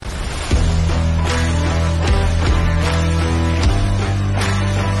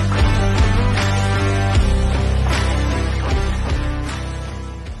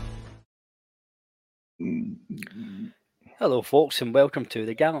Hello, folks, and welcome to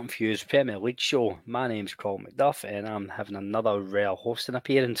the Gallant Fuse Premier League show. My name's Colin McDuff, and I'm having another rare hosting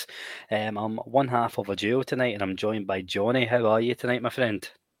appearance. I'm one half of a duo tonight, and I'm joined by Johnny. How are you tonight, my friend?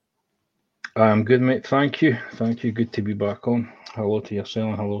 I'm good, mate. Thank you. Thank you. Good to be back on. Hello to yourself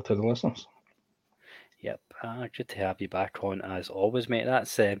and hello to the listeners. Yep, good to have you back on as always, mate.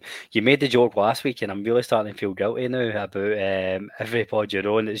 That's you made the joke last week, and I'm really starting to feel guilty now about every pod you're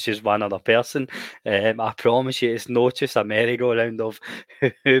on. It's just one other person. I promise you, it's not just a merry-go-round of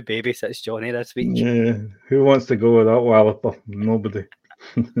who babysits Johnny this week. Yeah, who wants to go with that walloper? Nobody.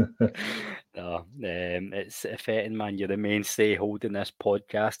 No, it's fitting, man. You're the mainstay holding this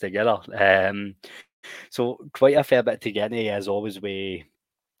podcast together. So quite a fair bit to get into, as always, with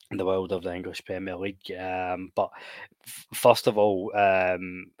the world of the English Premier League. But first of all,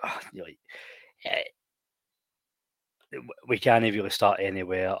 like, eh, we can't really start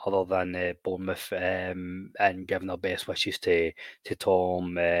anywhere other than Bournemouth, and giving our best wishes to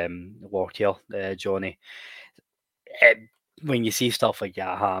Tom Lockyer, Johnny. it, when you see stuff like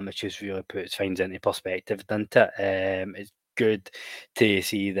that happen, it just really puts things into perspective, doesn't it? It's good to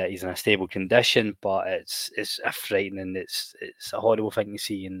see that he's in a stable condition, but it's a frightening. It's a horrible thing to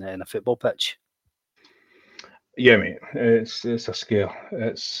see in a football pitch. Yeah, mate. It's a scare.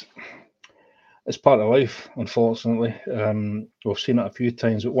 It's part of life, unfortunately. We've seen it a few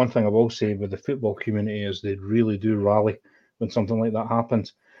times. But one thing I will say with the football community is they really do rally when something like that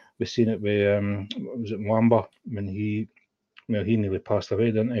happens. We've seen it with was it Mwamba when he nearly passed away,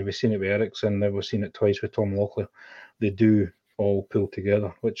 didn't he? We've seen it with Ericsson. Now we've seen it twice with Tom Locklear. They do all pull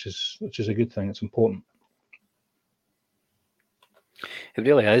together, which is a good thing. It's important. It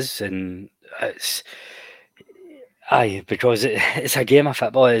really is, and it's aye, because it's a game of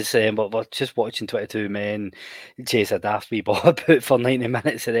football. It's but we're just watching 22 men chase a daft wee ball about for 90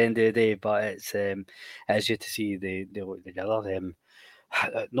 minutes at the end of the day. But it's good to see they work together.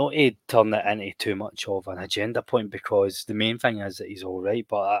 Not to turn it into too much of an agenda point, because the main thing is that he's all right.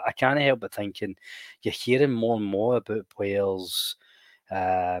 But I can't help but thinking you're hearing more and more about players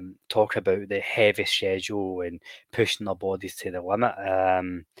talk about the heavy schedule and pushing their bodies to the limit.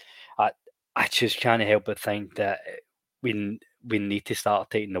 I I just can't help but think that we need to start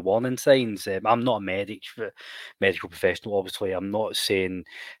taking the warning signs. I'm not a medical professional, obviously. I'm not saying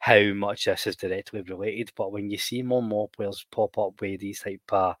how much this is directly related, but when you see more and more players pop up with these type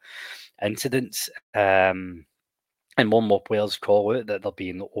of incidents, and more and more players call out that they're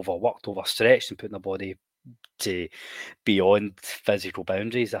being overworked, overstretched, and putting their body to beyond physical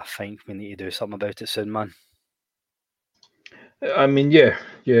boundaries, I think we need to do something about it soon, man. I mean, yeah.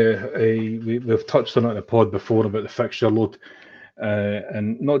 We've touched on it in the pod before about the fixture load,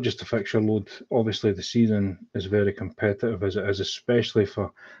 and not just the fixture load. Obviously, the season is very competitive as it is, especially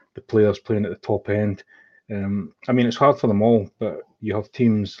for the players playing at the top end. I mean, it's hard for them all, but you have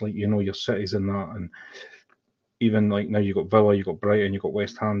teams like your cities and that, and even like now you've got Villa, you've got Brighton, you've got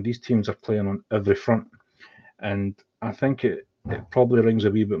West Ham. These teams are playing on every front, and I think it probably rings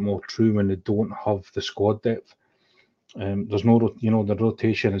a wee bit more true when they don't have the squad depth. There's no, the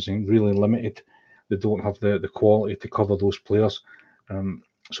rotation is really limited. They don't have the quality to cover those players,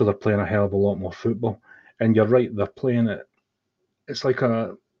 so they're playing a hell of a lot more football. And you're right, they're playing it. It's like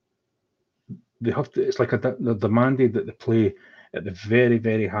a they have to. It's like they're demanded that they play at the very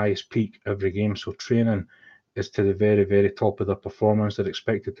very highest peak every game. So training is to the very very top of their performance. They're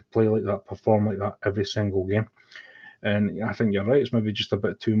expected to play like that, perform like that every single game. And I think you're right. It's maybe just a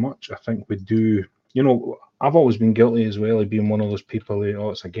bit too much. I think we do. I've always been guilty as well of being one of those people who, oh,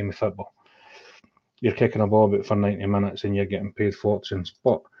 it's a game of football. You're kicking a ball about for 90 minutes and you're getting paid fortunes.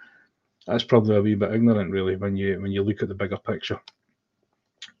 But that's probably a wee bit ignorant, really, when you look at the bigger picture.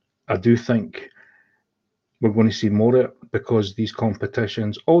 I do think we're going to see more of it because these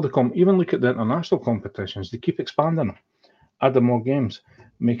competitions, even look at the international competitions, they keep expanding them, adding more games,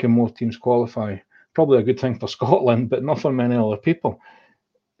 making more teams qualify. Probably a good thing for Scotland, but not for many other people.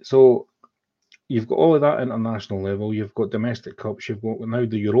 So you've got all of that international level. You've got domestic cups. You've got now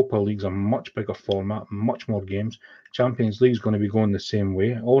the Europa League's a much bigger format, much more games. Champions League's going to be going the same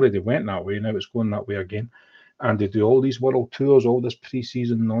way. Already went that way. Now it's going that way again. And they do all these world tours, all this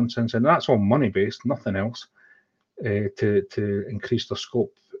pre-season nonsense, and that's all money based, nothing else, to increase their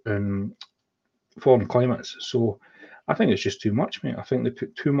scope in foreign climates. So I think it's just too much, mate. I think they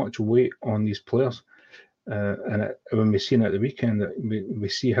put too much weight on these players. When we seen it at the weekend, we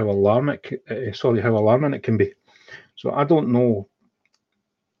see how alarming it can be. So I don't know.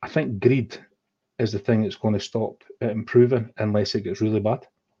 I think greed is the thing that's going to stop it improving unless it gets really bad.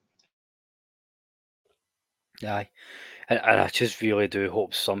 Aye, and I just really do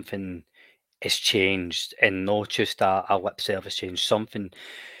hope something it's changed, and not just a lip service change. Something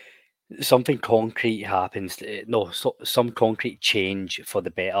concrete happens. No, some concrete change for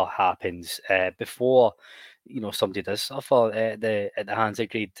the better happens before somebody does suffer at the hands of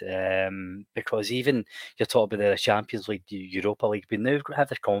greed. Because even you're talking about the Champions League, the Europa League, we now have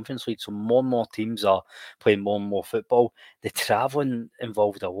the Conference League, so more and more teams are playing more and more football. The travelling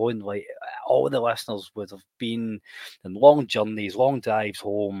involved alone, like all the listeners would have been in long journeys, long drives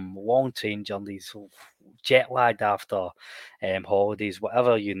home, long train journeys, jet lagged after holidays,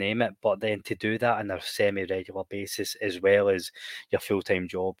 whatever you name it. But then to do that on a semi-regular basis, as well as your full-time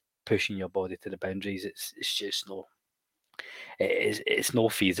job, pushing your body to the boundaries, it's just no, it's no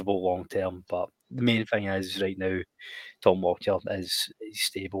feasible long term. But the main thing is right now, Tom Walker is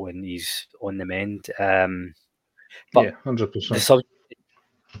stable and he's on the mend. But Yeah, the 100%.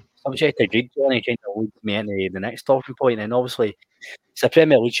 subject agreed, Johnny, kind of leads me into the next talking point, and obviously it's a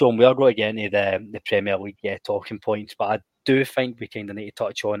Premier League show, and we are going to get into the Premier League talking points, but I do think we kind of need to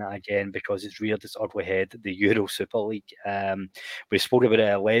touch on it again because it's reared its ugly head, the Euro Super League. We spoke about it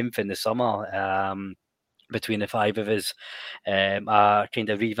at length in the summer between the five of us. A kind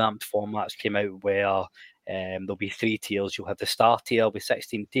of revamped formats came out where there'll be three tiers. You'll have the star tier with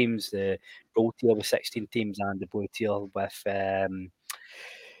 16 teams, the gold tier with 16 teams, and the blue tier with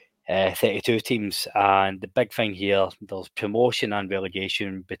 32 teams. And the big thing here, there's promotion and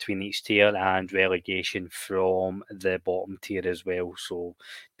relegation between each tier, and relegation from the bottom tier as well. So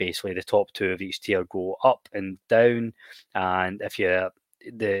basically, the top two of each tier go up and down. And if you're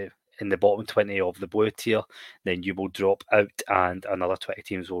the in the bottom 20 of the blue tier, then you will drop out and another 20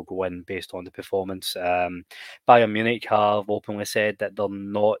 teams will go in based on the performance. Bayern Munich have openly said that they're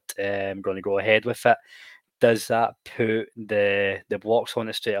not going to go ahead with it. Does that put the blocks on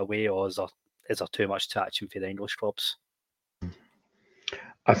it straight away, or is there too much traction for the English clubs?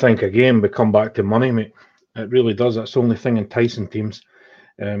 I think again we come back to money, mate. It really does. That's the only thing enticing teams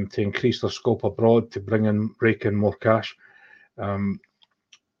to increase their scope abroad, to rake in more cash. Um,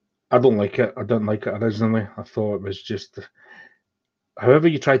 I don't like it. I didn't like it originally. I thought it was just however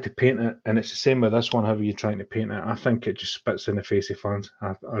you try to paint it, and it's the same with this one. However you're trying to paint it, I think it just spits in the face of fans.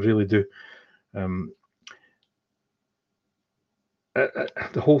 I really do. Um,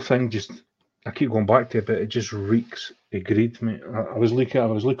 the whole thing just. I keep going back to it, but it just reeks of greed, mate. I was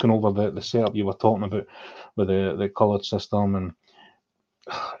looking over the setup you were talking about with the coloured system, and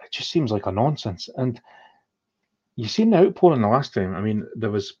it just seems like a nonsense. And you seen the outpouring the last time. I mean, there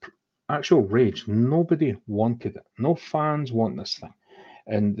was actual rage. Nobody wanted it. No fans want this thing,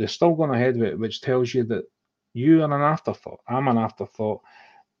 and they're still going ahead with it, which tells you that you are an afterthought. I'm an afterthought.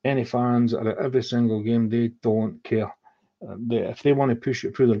 Any fans are at every single game. They don't care. If they want to push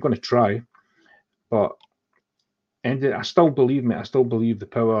it through, they're going to try. But and I still believe, mate. I still believe the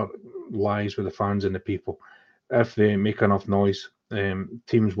power lies with the fans and the people. If they make enough noise,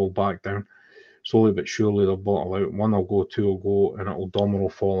 teams will back down. Slowly but surely they'll bottle out. One will go, two will go, and it'll domino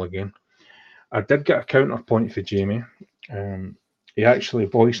fall again. I did get a counterpoint for Jamie. He actually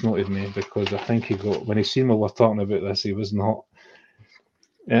voice noted me because I think he got when he seen we were talking about this, he was not.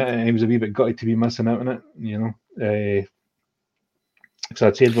 He was a wee bit gutted to be missing out on it, you know. So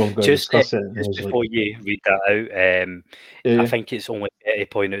I said we've got to Just discuss it, and he just was like, before you read that out, I "Yeah, think it's only fair to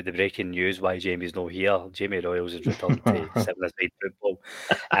point out the breaking news why Jamie's not here. Jamie Royals has returned to yeah." Seven Aside Football,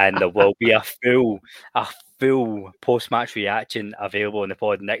 and there will be a full post-match reaction available on the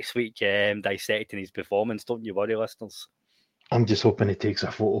pod next week, dissecting his performance. Don't you worry, listeners. I'm just hoping he takes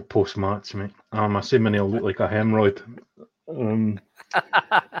a photo post match, mate. I'm assuming he'll look like a hemorrhoid. Um,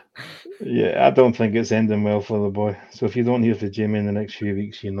 Yeah, I don't think it's ending well for the boy. So if you don't hear from Jamie in the next few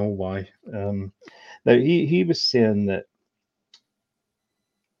weeks, you know why. Now he was saying that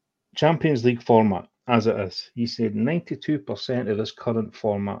Champions League format, as it is, he said 92% of this current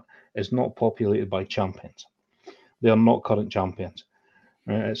format is not populated by champions. They are not current champions.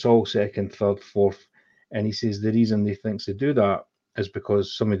 Right? It's all second, third, fourth. And he says the reason he thinks they do that is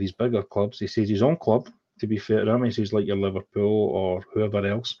because some of these bigger clubs, he says his own club, to be fair to him, he says like your Liverpool or whoever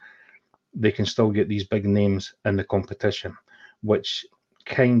else, they can still get these big names in the competition, which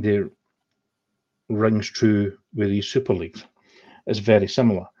kind of rings true with these Super Leagues. It's very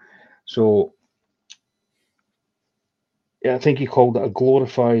similar. So yeah, I think he called it a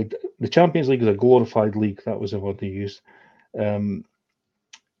glorified. The Champions League is a glorified league. That was the word he used. Um,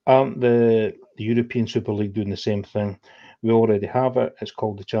 aren't the European Super League doing the same thing? We already have it. It's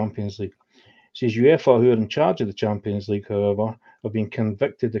called the Champions League. Says UEFA, who are in charge of the Champions League, however, have been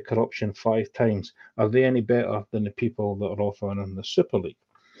convicted of corruption 5 times. Are they any better than the people that are offering the Super League?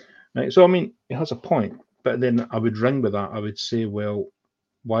 Right. So I mean, he has a point, but then I would ring with that. I would say, well,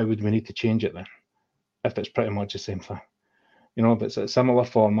 why would we need to change it then? If it's pretty much the same thing. You know, if it's a similar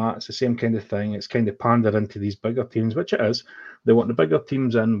format, it's the same kind of thing. It's kind of pandering to these bigger teams, which it is. They want the bigger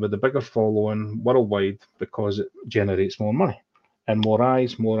teams in with the bigger following worldwide because it generates more money and more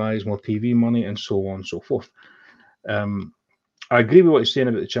eyes, more TV money, and so on and so forth. Um, I agree with what you're saying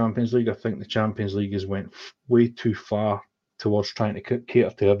about the Champions League. I think the Champions League has went way too far towards trying to cater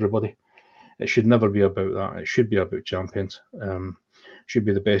to everybody. It should never be about that. It should be about champions. Should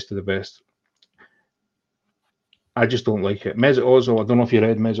be the best of the best. I just don't like it. Mesut Ozil, I don't know if you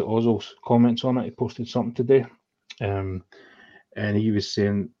read Mesut Ozil's comments on it. He posted something today. And he was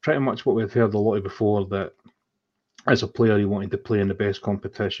saying pretty much what we've heard a lot of before, that as a player, he wanted to play in the best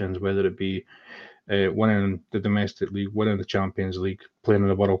competitions, whether it be winning the domestic league, winning the Champions League, playing in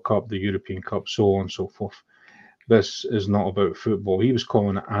the World Cup, the European Cup, so on and so forth. This is not about football. He was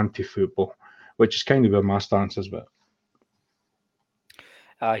calling it anti-football, which is kind of where my stance is with it.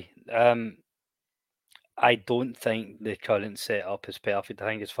 Aye. I don't think the current setup is perfect. I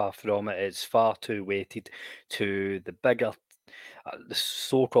think it's far from it. It's far too weighted to the bigger, the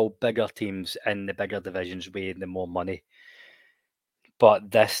so-called bigger teams in the bigger divisions weighing the more money.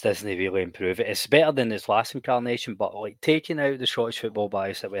 But this doesn't really improve it. It's better than its last incarnation, but like taking out the Scottish football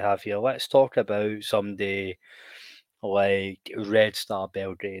bias that we have here, let's talk about somebody like Red Star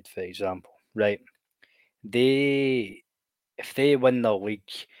Belgrade, for example. Right? They if they win the league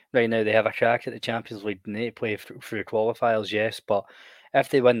right now, they have a crack at the Champions League. They need to play through qualifiers, yes, but if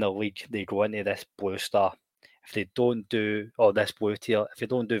they win the league, they go into this Blue Star. If they don't do, or this Blue Tier, if they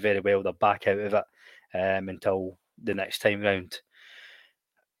don't do very well, they're back out of it until the next time round.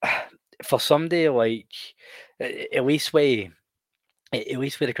 For somebody like, at least with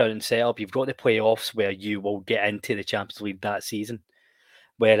the current setup, you've got the playoffs where you will get into the Champions League that season.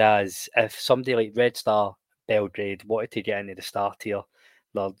 Whereas if somebody like Red Star Belgrade wanted to get into the Star tier,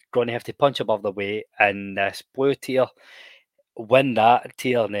 they're going to have to punch above their weight in this Blue tier, win that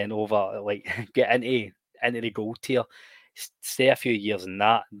tier, and then get into the Gold tier, stay a few years in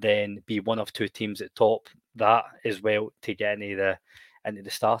that, then be one of two teams at top that as well to get into the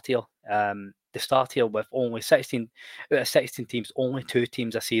Star tier. The Star tier with only 16 out of 16 teams, only 2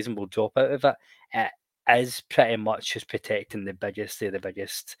 teams a season will drop out of it. It is pretty much just protecting the biggest of the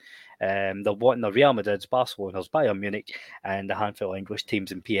biggest. They're wanting the Real Madrid's, Barcelona's, Bayern Munich, and a handful of English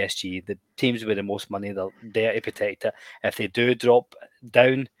teams in PSG. The teams with the most money, they're there to protect it. If they do drop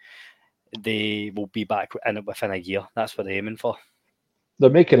down, they will be back in it within a year. That's what they're aiming for. They're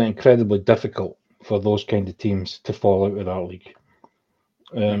making it incredibly difficult for those kind of teams to fall out of that league.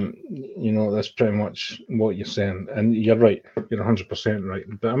 You know, that's pretty much what you're saying. And you're right. You're 100% right.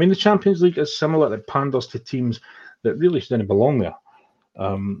 But I mean, the Champions League is similar. It panders to teams that really shouldn't belong there.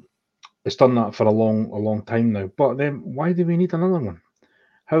 It's done that for a long time now. But then why do we need another one?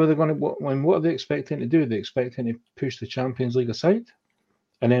 How are they going to, what are they expecting to do? Are they expecting to push the Champions League aside?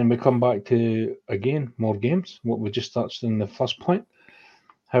 And then we come back to, again, more games, what we just touched in the first point.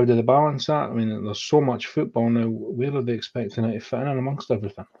 How do they balance that? I mean, there's so much football now. Where are they expecting it to fit in amongst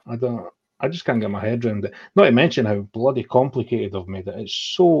everything? I just can't get my head around it. Not to mention how bloody complicated they've made it. It's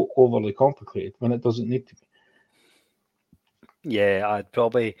so overly complicated when it doesn't need to be. Yeah, I'd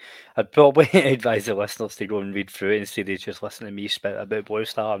probably advise the listeners to go and read through it instead of just listening to me spout about Blue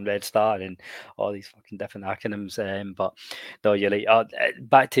Star and Red Star and all these fucking different acronyms. But no, you're right.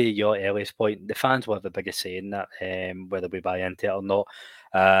 Back to your earliest point, the fans will have the biggest say in that, whether we buy into it or not.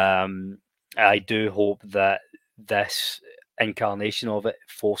 I do hope that this incarnation of it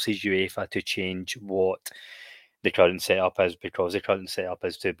forces UEFA to change what the current setup is, because the current setup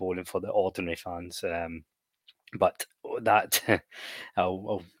is too boring for the ordinary fans. But that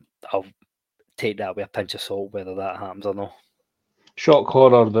I'll take that with a pinch of salt, whether that happens or not. Shock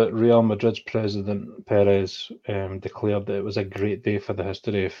horror that Real Madrid's president Perez declared that it was a great day for the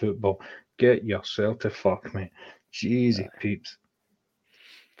history of football. Get yourself to fuck, mate. Jeezy peeps.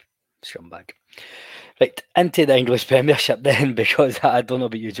 Scumbag. Right, into the English Premiership then, because I don't know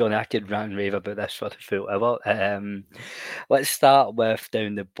about you, Johnny, I could rant and rave about this for the full hour. Let's start with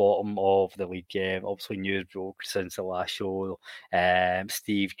down the bottom of the league. Obviously, news broke since the last show.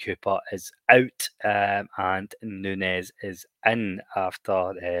 Steve Cooper is out and Nunes is in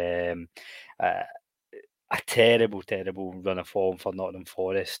after a terrible run of form for Nottingham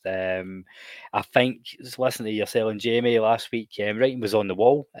Forest. I think, listening to yourself and Jamie last week, writing was on the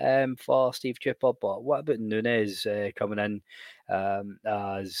wall for Steve Cooper, but what about Nunes coming in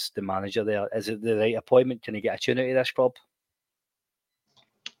as the manager there? Is it the right appointment? Can he get a tune out of this club?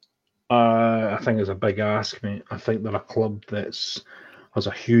 I think it's a big ask, mate. I think they're a club has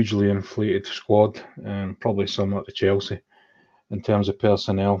a hugely inflated squad, probably similar to Chelsea. in terms of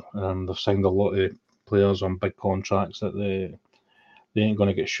personnel. They've signed a lot of players on big contracts that they ain't going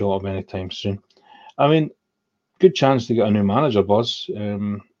to get short of anytime soon. I mean, good chance to get a new manager, Buzz.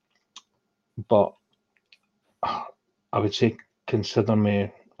 But I would say consider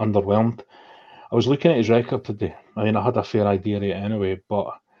me underwhelmed. I was looking at his record today. I mean, I had a fair idea of it anyway, but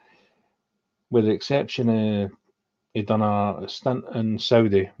with the exception of he done a stint in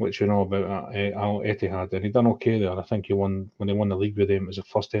Saudi, which you know about at Al Etihad, and he done okay there. I think he won when they won the league with him. It was the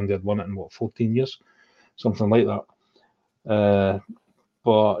first time they'd won it in 14 years, something like that.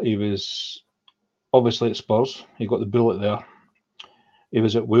 But he was obviously at Spurs. He got the bullet there. He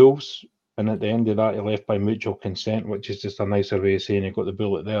was at Wolves, and at the end of that, he left by mutual consent, which is just a nicer way of saying he got the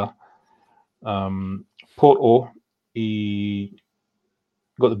bullet there. Porto, he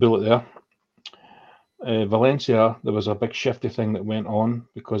got the bullet there. Valencia, there was a big shifty thing that went on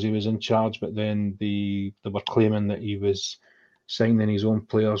because he was in charge, but then they were claiming that he was signing his own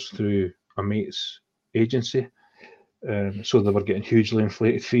players through a mate's agency. So they were getting hugely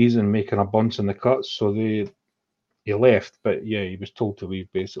inflated fees and making a bunch in the cuts. So he left, but yeah, he was told to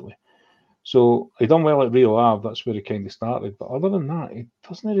leave basically. So he done well at Rio Ave. That's where he kind of started. But other than that, he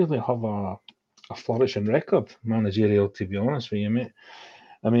doesn't really have a flourishing record managerial, to be honest with you, mate.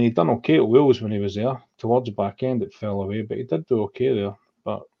 I mean, he done okay at Wales when he was there. Towards the back end, it fell away, but he did do okay there.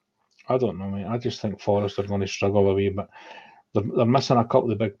 But I don't know, mate. I just think Forest are going to struggle a wee bit. They're missing a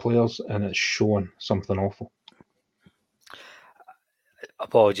couple of big players, and it's showing something awful.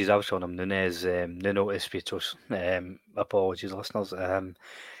 Apologies, I was calling him Nunes. Nuno Espiritos. Apologies, listeners.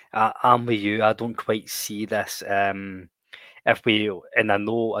 I'm with you. I don't quite see this. If we, and I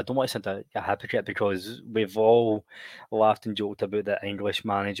know I don't want to sound a hypocrite because we've all laughed and joked about the English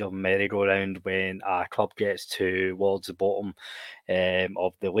manager merry-go-round when a club gets towards the bottom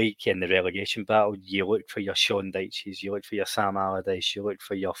of the league in the relegation battle. You look for your Sean Dyches, you look for your Sam Allardyce, you look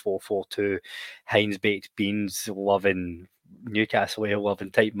for your 4-4-2, Heinz baked beans loving Newcastle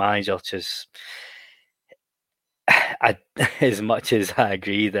loving type manager. Just as much as I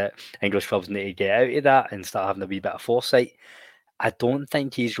agree that English clubs need to get out of that and start having a wee bit of foresight, I don't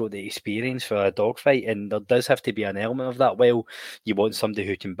think he's got the experience for a dogfight, and there does have to be an element of that. Well, you want somebody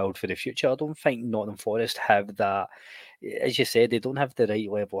who can build for the future. I don't think Nottingham Forest have that. As you said, they don't have the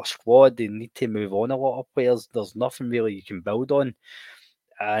right level of squad. They need to move on a lot of players. There's nothing really you can build on,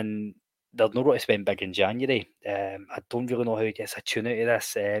 and they're not going to spend big in January. I don't really know how he gets a tune out of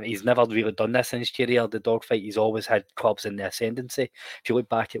this. He's never really done this in his career, the dogfight. He's always had clubs in the ascendancy. If you look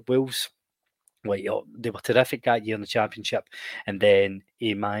back at Wolves, like they were terrific that year in the Championship, and then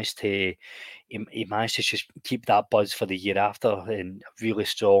he managed to just keep that buzz for the year after, and really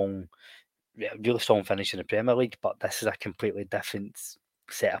strong finish in the Premier League. But this is a completely different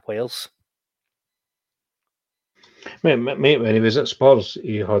set of players. Mate, when he was at Spurs,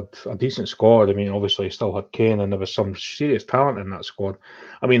 he had a decent squad. I mean, obviously, he still had Kane, and there was some serious talent in that squad.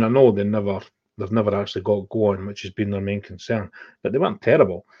 I mean, I know they've never actually got going, which has been their main concern, but they weren't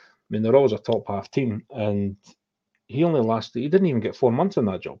terrible. I mean, they're always a top half team, and he didn't even get 4 months in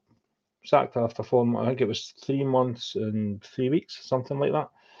that job. Sacked after 4 months. I think it was 3 months and 3 weeks, something like that.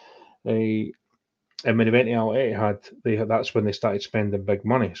 And when he went to Al Etihad, that's when they started spending big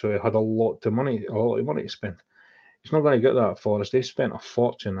money. So he had a lot of money to spend. He's not going to get that at Forest. They spent a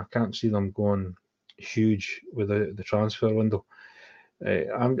fortune. I can't see them going huge with the transfer window.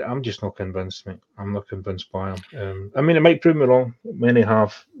 I'm just not convinced, mate. I'm not convinced by him. I mean, it might prove me wrong. Many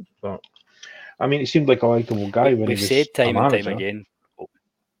have, but I mean, he seemed like a likable guy when he was said time a and manager. time again.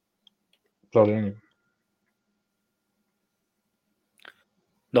 Sorry, anyway.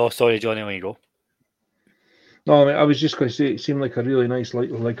 No, sorry, Johnny, let me go. No, I mean, I was just going to say, it seemed like a really nice,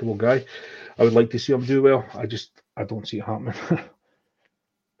 likable guy. I would like to see him do well. I don't see it happening.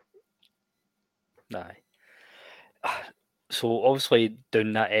 Aye. So obviously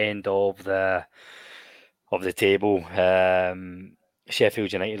down that end of the table,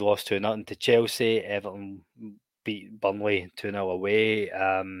 Sheffield United lost 2-0 to Chelsea. Everton beat Burnley 2-0 away.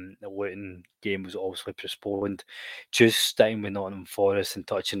 The Luton game was obviously postponed. Just staying with Nottingham Forest and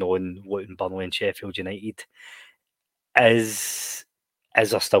touching on Luton, Burnley and Sheffield United. Is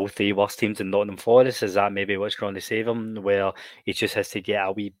there still 3 worse teams in Nottingham Forest? Is that maybe what's going to save him? Where he just has to get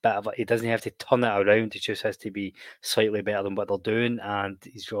a wee bit of it. He doesn't have to turn it around. He just has to be slightly better than what they're doing, and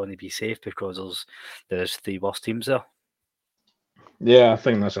he's going to be safe because there's 3 worse teams there. Yeah, I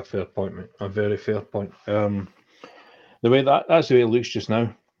think that's a fair point, mate. A very fair point. The way that's the way it looks just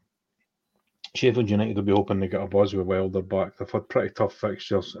now. Sheffield United will be hoping to get a buzz with Wilder back. They've had pretty tough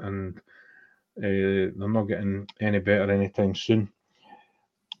fixtures, and they're not getting any better anytime soon.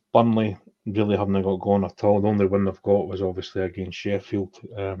 Burnley really haven't got going at all. The only win they've got was obviously against Sheffield.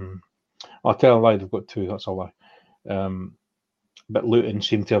 I'll tell a lie, they've got two, that's a lie. But Luton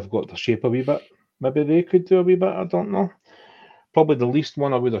seem to have got their shape a wee bit. Maybe they could do a wee bit, I don't know. Probably the least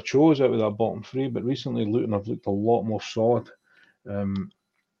one I would have chose out of that bottom three, but recently Luton have looked a lot more solid.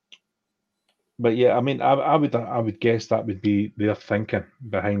 But yeah, I mean, I would guess that would be their thinking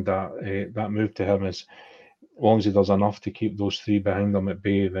behind that move to him is as long as he does enough to keep those three behind him at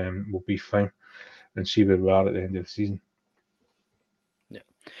bay, then we'll be fine and see where we are at the end of the season. Yeah,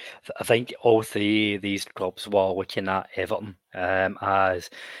 I think all three of these clubs were looking at Everton as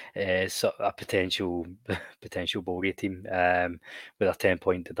sort of a potential bogey team with a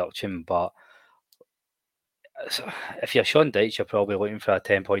 10-point deduction, but. So if you're Sean Dyche, you're probably looking for a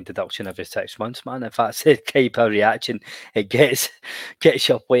 10-point deduction every 6 months, man. If that's the type of reaction it gets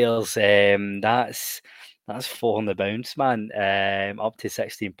your players, that's 4 on the bounce, man. Up to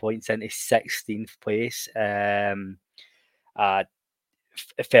 16 points into 16th place. Fair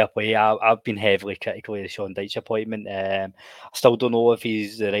play. I've been heavily critical of the Sean Dyche appointment. I still don't know if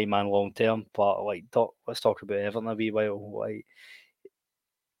he's the right man long term, but let's talk about Everton a wee while. Like,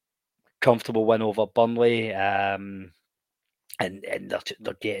 comfortable win over Burnley. And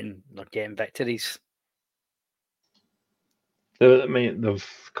they're getting victories. They've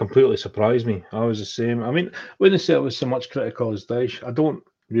completely surprised me. I was the same. I mean, I wouldn't say I was so much critical as Dyche. I don't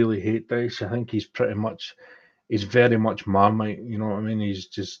really hate Dyche. I think he's very much Marmite. You know what I mean? He's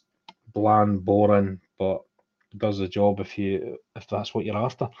just bland, boring, but does the job if that's what you're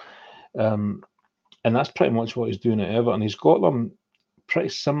after. And that's pretty much what he's doing at Everton. He's got them pretty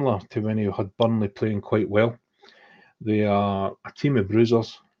similar to when he had Burnley playing quite well. They are a team of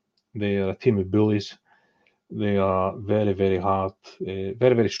bruisers. They are a team of bullies. They are very, very hard, very,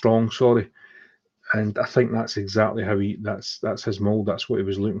 very strong. Sorry, and I think that's exactly how that's his mould. That's what he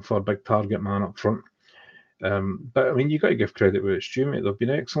was looking for, big target man up front. But I mean, you got to give credit where it's due, mate. They've been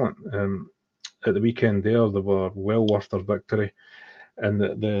excellent. At the weekend there, they were well worth their victory, and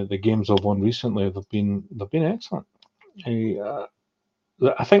the games they've won recently, they've been excellent.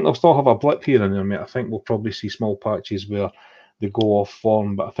 I think they'll still have a blip here and there, mate. I think we'll probably see small patches where they go off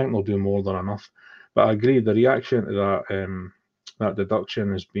form, but I think they'll do more than enough. But I agree, the reaction to that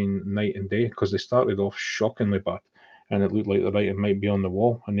deduction has been night and day because they started off shockingly bad, and it looked like the writing might be on the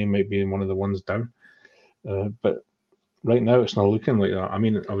wall, and they might be one of the ones down. But right now, it's not looking like that. I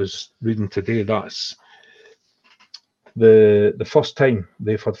mean, I was reading today that's the first time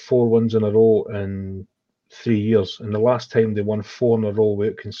they've had 4 wins in a row in 3 years, and the last time they won 4 in a row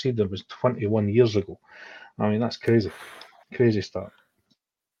without conceding was 21 years ago. I mean, that's crazy start.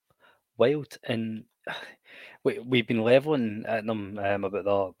 Wild, and we've been leveling at them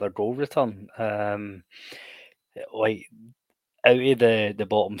about their goal return. Like, out of the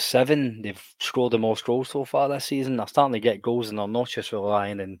bottom 7, they've scored the most goals so far this season. They're starting to get goals, and they're not just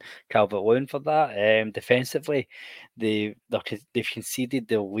relying on Calvert-Lewin for that. Defensively, they've conceded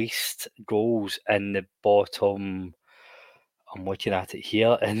the least goals in the bottom. I'm looking at it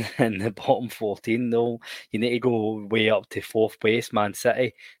here in the bottom 14, though. You need to go way up to 4th place, Man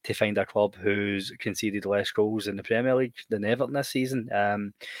City, to find a club who's conceded less goals in the Premier League than Everton this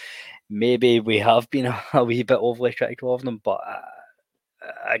season. Maybe we have been a wee bit overly critical of them, but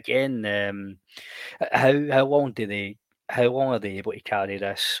again, how long are they able to carry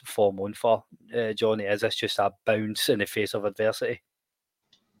this form on for, Johnny? Is this just a bounce in the face of adversity?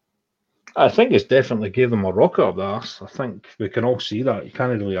 I think it's definitely gave them a rocket up the arse. I think we can all see that. You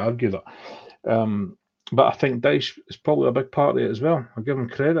can't really argue that. But I think Dyche is probably a big part of it as well. I give him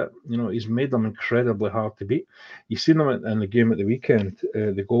credit. You know, he's made them incredibly hard to beat. You've seen them in the game at the weekend.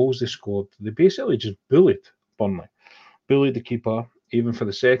 The goals they scored, they basically just bullied Burnley, bullied the keeper. Even for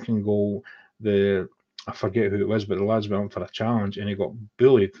the second goal, I forget who it was, but the lads went for a challenge and he got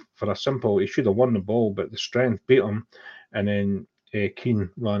bullied for a simple. He should have won the ball, but the strength beat him, and then Keane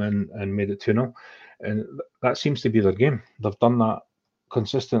ran in and made it 2-0. And that seems to be their game. They've done that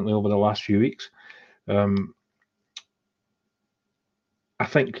consistently over the last few weeks. I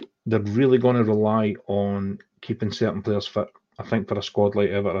think they're really going to rely on keeping certain players fit. I think for a squad like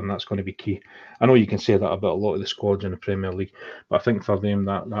Everton, that's going to be key. I know you can say that about a lot of the squads in the Premier League, but I think for them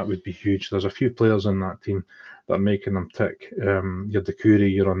that would be huge. There's a few players in that team that are making them tick. Your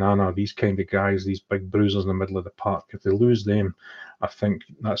Dakuri, your Onana, these kind of guys, these big bruisers in the middle of the park. If they lose them, I think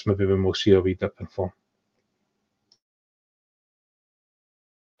that's maybe when we'll see a wee dip in form.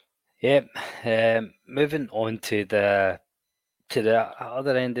 Yep. Moving on to the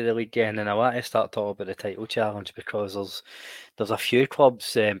other end of the league again, and I want to start talking about the title challenge because there's a few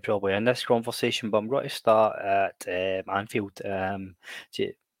clubs probably in this conversation, but I'm going to start at Anfield.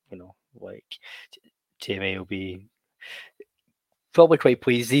 like Jamie will be probably quite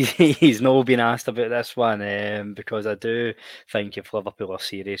pleased he's not been asked about this one, because I do think if Liverpool are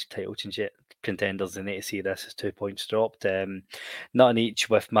serious title contenders, they need to see this as 2 points dropped. Not an each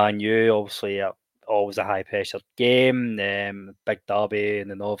with Man U, obviously. Always a high pressure game, big derby in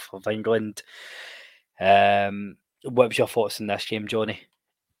the north of England. What was your thoughts on this game, Johnny?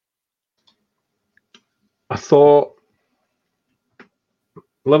 I thought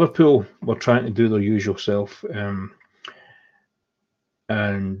Liverpool were trying to do their usual self,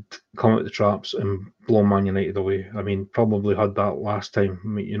 and come out the traps and blow Man United away. I mean, probably had that last time,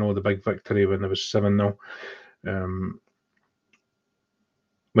 the big victory when there was 7-0,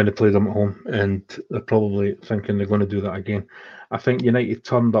 when they played them at home, and they're probably thinking they're going to do that again. I think United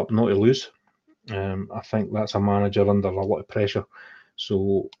turned up not to lose. I think that's a manager under a lot of pressure.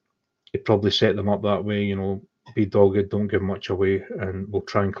 So it probably set them up that way, be dogged, don't give much away, and we'll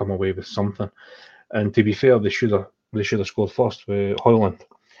try and come away with something. And to be fair, they should have scored first with Hoyland.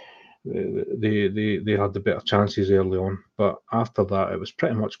 They had the better chances early on, but after that, it was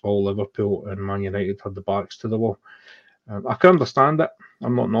pretty much all Liverpool, and Man United had the backs to the wall. I can understand it.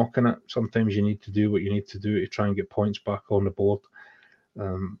 I'm not knocking it. Sometimes you need to do what you need to do to try and get points back on the board.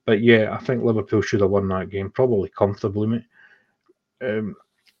 But yeah, I think Liverpool should have won that game, probably comfortably, mate.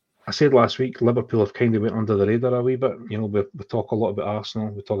 I said last week, Liverpool have kind of went under the radar a wee bit. We talk a lot about Arsenal,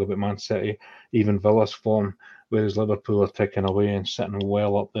 we talk about Man City, even Villa's form, whereas Liverpool are ticking away and sitting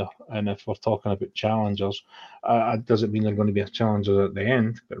well up there. And if we're talking about challengers, it doesn't mean they're going to be a challenger at the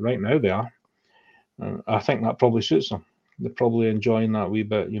end, but right now they are. I think that probably suits them. They're probably enjoying that wee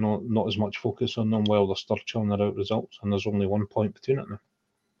bit, not as much focus on them while they're still churning out results, and there's only 1 point between it now.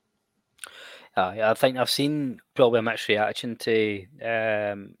 I think I've seen probably a mixed reaction to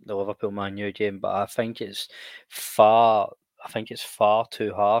the Liverpool Man U game, but I think it's far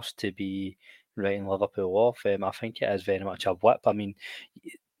too harsh to be writing Liverpool off. I think it is very much a whip. I mean,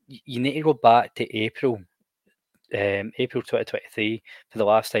 you need to go back to April 2023 for the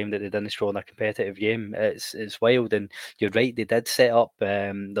last time that they didn't score in a competitive game. It's wild, and you're right. They did set up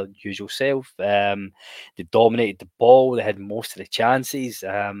their usual self. They dominated the ball. They had most of the chances.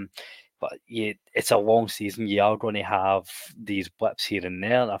 But it's a long season. You are going to have these blips here and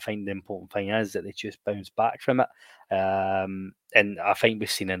there. And I think the important thing is that they just bounce back from it. And I think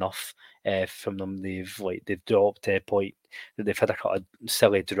we've seen enough from them. They've dropped a point. They've had a couple of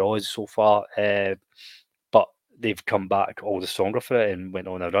silly draws so far, but they've come back all the stronger for it and went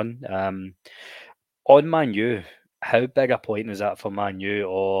on a run. On Man U, how big a point was that for Man U,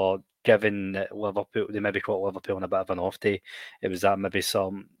 or given that Liverpool, they maybe caught Liverpool on a bit of an off day, it was that maybe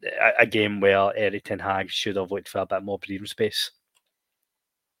a game where Erik ten Hag should have looked for a bit more breathing space?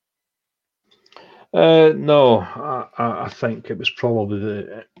 No, I think it was probably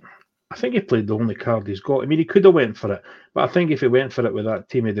I think he played the only card he's got. I mean, he could have went for it, but I think if he went for it with that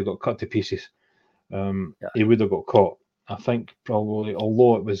team, he'd have got cut to pieces. He would have got caught. I think probably,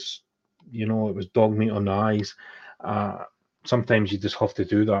 although it was, it was dog meat on the eyes. Sometimes you just have to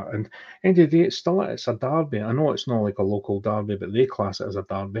do that. And end of the day, it's a derby. I know it's not like a local derby, but they class it as a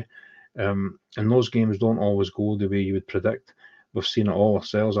derby. And those games don't always go the way you would predict. We've seen it all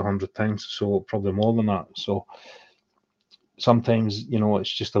ourselves 100 times, so probably more than that. So sometimes, it's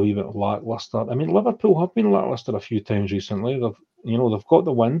just a wee bit lackluster. I mean, Liverpool have been lackluster a few times recently. They've got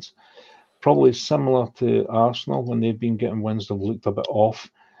the wins. Probably similar to Arsenal when they've been getting wins, they've looked a bit off,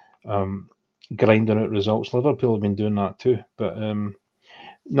 grinding out results. Liverpool have been doing that too. But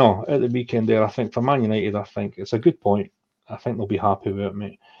no, at the weekend there, I think for Man United, I think it's a good point. I think they'll be happy with it,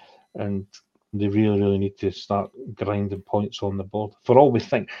 mate. And they really, really need to start grinding points on the board. For all we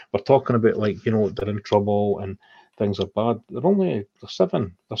think, we're talking about they're in trouble and things are bad. They're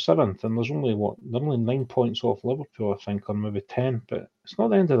seventh, and they're only 9 points off Liverpool, I think, or maybe 10. But it's not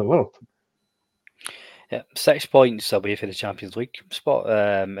the end of the world. Yeah, 6 points away for the Champions League spot,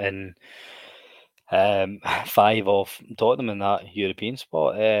 and 5 off Tottenham in that European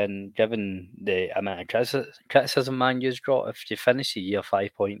spot. And given the amount of criticism Man U's got, if you finish the year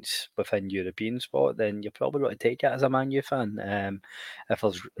 5 points within European spot, then you're probably going to take it as a Man U fan.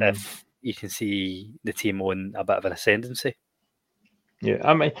 If you can see the team on a bit of an ascendancy. Yeah,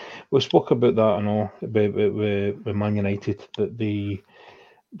 I mean, we spoke about that and all with Man United, that the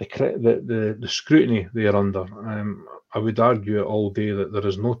scrutiny they're under. I would argue all day that there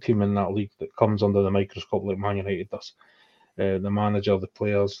is no team in that league that comes under the microscope like Man United does. The manager, the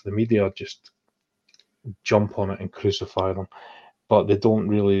players, the media just jump on it and crucify them, but they don't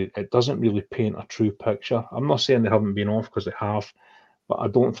really. It doesn't really paint a true picture. I'm not saying they haven't been off, because they have, but I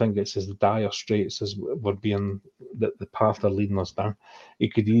don't think it's as dire straits as we're being the path they're leading us down. He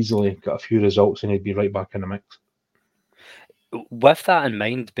could easily get a few results and he'd be right back in the mix. With that in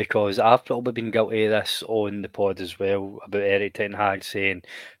mind, because I've probably been guilty of this on the pod as well about Eric Ten Hag saying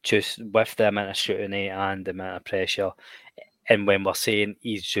just with the amount of scrutiny and the amount of pressure, and when we're saying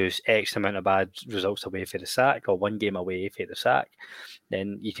he's just X amount of bad results away for the sack or one game away for the sack,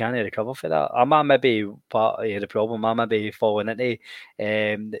 then you can't recover for that. I might maybe part of the problem. I might be falling into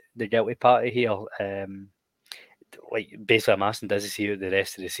the guilty party here. Like basically, I'm asking, does he see out the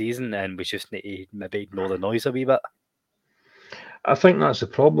rest of the season, and we just need to maybe ignore the noise a wee bit. I think that's the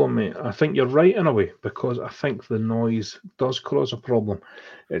problem, mate. I think you're right in a way because I think the noise does cause a problem.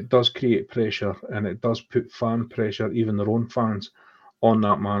 It does create pressure and it does put fan pressure, even their own fans, on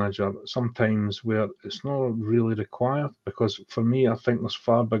that manager. Sometimes where it's not really required because for me, I think there's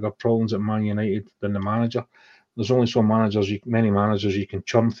far bigger problems at Man United than the manager. There's only many managers you can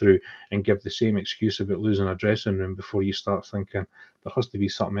churn through and give the same excuse about losing a dressing room before you start thinking there has to be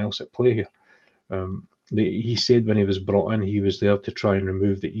something else at play here. He said when he was brought in, he was there to try and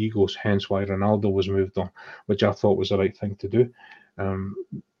remove the egos, hence why Ronaldo was moved on, which I thought was the right thing to do. And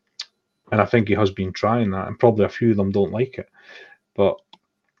I think he has been trying that, and probably a few of them don't like it. But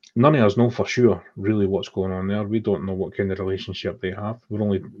none of us know for sure really what's going on there. We don't know what kind of relationship they have. We're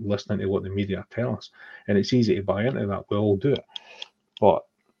only listening to what the media tell us. And it's easy to buy into that. We all do it. But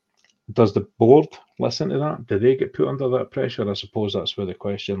does the board listen to that? Do they get put under that pressure? I suppose that's where the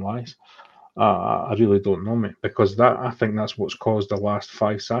question lies. I really don't know, mate, because I think that's what's caused the last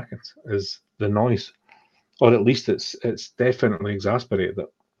 5 seconds is the noise, or at least it's definitely exasperated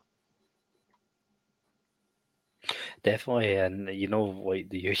it. Definitely, and like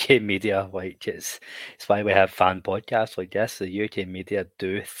the UK media, like it's why we have fan podcasts like this. The UK media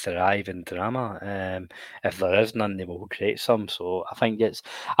do thrive in drama. If there is none, they will create some. So I think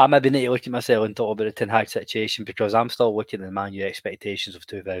I maybe need to look at myself and talk about the Ten Hag situation because I'm still looking at the Man U expectations of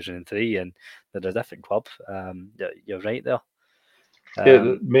 2003, and they're a different club. You're right there.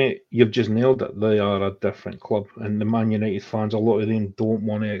 Mate, you've just nailed it. They are a different club, and the Man United fans, a lot of them don't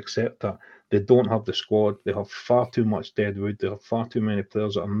want to accept that. They don't have the squad. They have far too much deadwood. They have far too many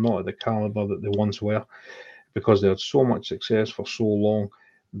players that are not at the caliber that they once were, because they had so much success for so long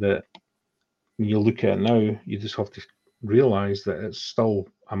that when you look at it now, you just have to realise that it's still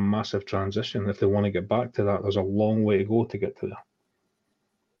a massive transition. If they want to get back to that, there's a long way to go to get to there.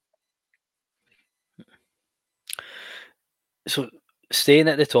 So staying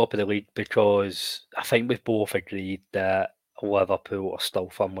at the top of the league because I think we've both agreed that Liverpool are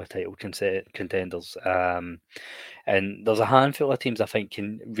still firmly title contenders. And there's a handful of teams I think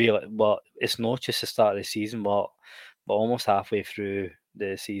can really, well, it's not just the start of the season, but we're almost halfway through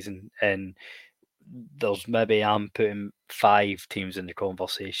the season. And there's maybe I'm putting 5 teams in the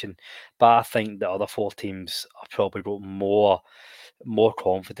conversation, but I think the other 4 teams have probably got more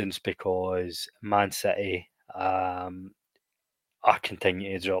confidence because Man City are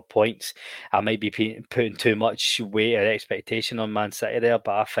continuing to drop points. I might be putting too much weight or expectation on Man City there,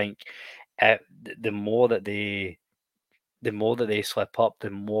 but I think the more that they slip up,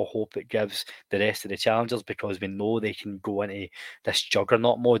 the more hope it gives the rest of the challengers because we know they can go into this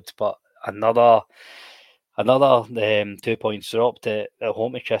juggernaut mode. But another 2 points dropped at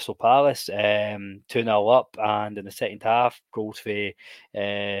home to Crystal Palace, 2-0 up, and in the second half, goals for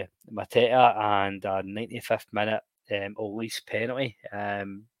Mateta and a 95th minute Olise penalty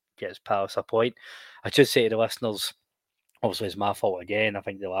gets Palace a point. I should say to the listeners, obviously it's my fault again. I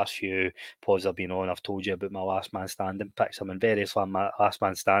think the last few pods I've been on, I've told you about my last man standing picks. I'm in various last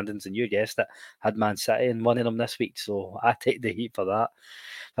man standings, and you guessed it, had Man City in one of them this week, so I take the heat for that.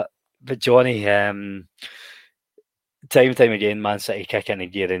 But Johnny, time and time again, Man City kick in a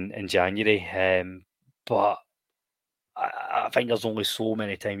gear in January, but I think there's only so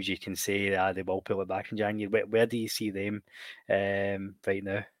many times you can say that they will pull it back in January. Where do you see them right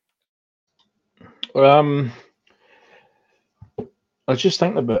now? I was just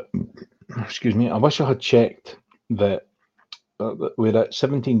thinking about, excuse me, I wish I had checked that we're at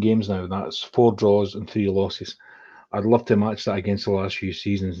 17 games now. That's 4 draws and 3 losses. I'd love to match that against the last few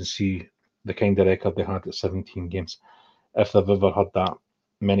seasons and see the kind of record they had at 17 games. If they've ever had that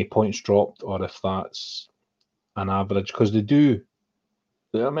many points dropped or if that's an average. Because they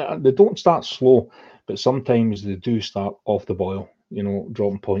don't start slow, but sometimes they do start off the boil,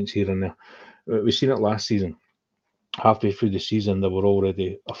 dropping points here and there. We've seen it last season. Halfway through the season, they were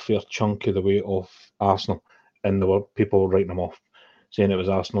already a fair chunk of the way off Arsenal, and there were people writing them off, saying it was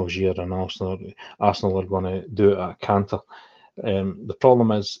Arsenal's year and Arsenal are going to do it at a canter. The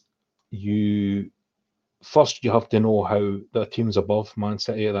problem is you first you have to know how the teams above Man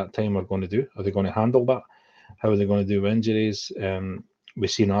City at that time are going to do. Are they going to handle that? How are they going to do injuries?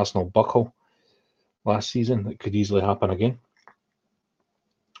 We've seen Arsenal buckle last season. It could easily happen again.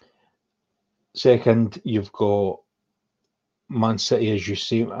 Second, you've got Man City, as you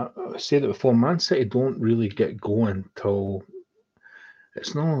say. I said it before. Man City don't really get going till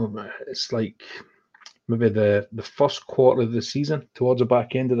it's no. It's like maybe the first quarter of the season, towards the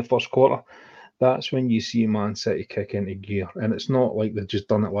back end of the first quarter. That's when you see Man City kick into gear. And it's not like they've just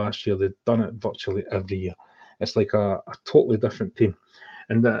done it last year, they've done it virtually every year. It's like a totally different team.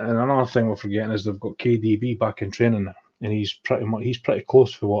 And another thing we're forgetting is they've got KDB back in training now, and he's pretty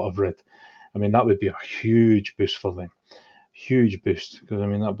close for what I've read. I mean, that would be a huge boost for them. Huge boost. Because I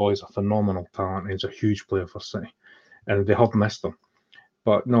mean that boy's a phenomenal talent. He's a huge player for City. And they have missed him.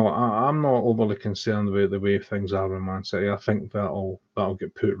 But no, I'm not overly concerned about the way things are in Man City. I think that'll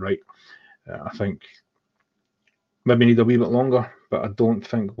get put right. I think maybe need a wee bit longer, but I don't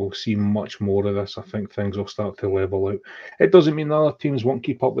think we'll see much more of this. I think things will start to level out. It doesn't mean the other teams won't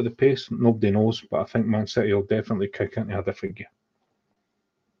keep up with the pace. Nobody knows, but I think Man City will definitely kick into a different gear.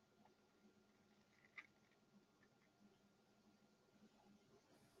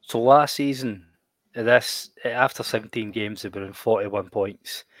 So last season, after 17 games, they were in 41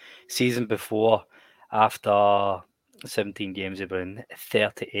 points. Season before, after 17 games, they were in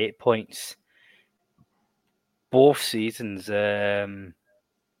 38 points. Both seasons, no,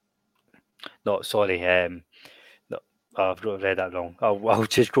 sorry, no, I've read that wrong. I'll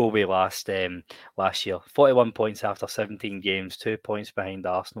just go away last year. 41 points after 17 games, 2 points behind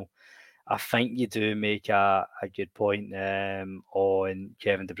Arsenal. I think you do make a good point on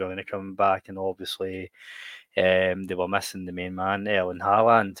Kevin De Bruyne coming back, and obviously they were missing the main man, Erling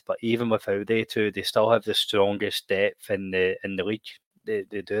Haaland. But even without they two, they still have the strongest depth in the league. They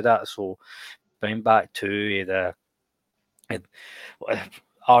do that. So bring back two of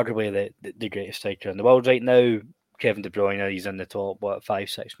arguably the greatest striker in the world right now. Kevin De Bruyne, he's in the top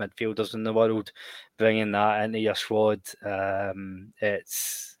 5-6 midfielders in the world. Bringing that into your squad,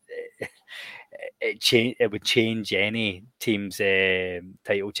 it would change any team's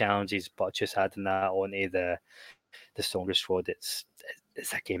title challenges, but just adding that onto the strongest squad, it's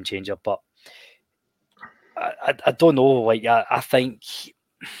a game changer. But I don't know. Like I think,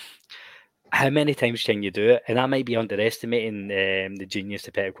 how many times can you do it? And I might be underestimating the genius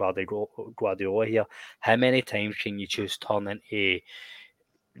of Pep Guardiola here. How many times can you just turn into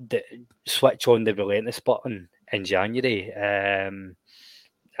switch on the relentless button in January?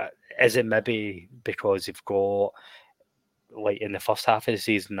 Is it maybe because you've got, like in the first half of the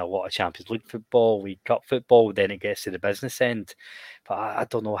season, a lot of Champions League football, League Cup football, then it gets to the business end? But I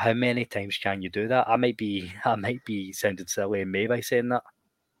don't know, how many times can you do that? I might be sounding silly in May by saying that.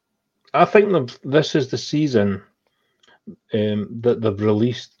 I think this is the season that they've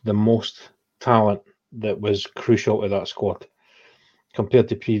released the most talent that was crucial to that squad compared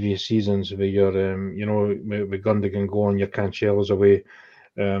to previous seasons where you're, with Gundogan going, your Cancelo's away.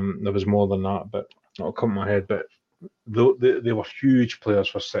 There was more than that, but it'll come to my head. But they were huge players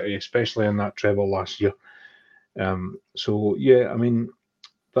for City, especially in that treble last year. So yeah, I mean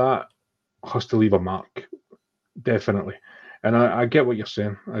that has to leave a mark, definitely. And I get what you're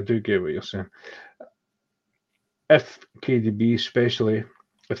saying. I do get what you're saying. If KDB, especially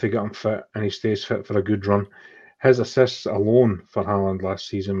if they get him fit and he stays fit for a good run, his assists alone for Haaland last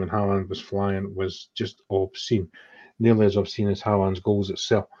season when Haaland was flying was just obscene. Nearly as obscene as Haaland's goals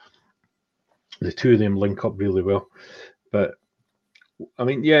itself. The two of them link up really well. But I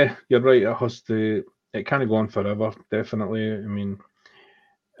mean, yeah, you're right. It can't go on forever, definitely. I mean,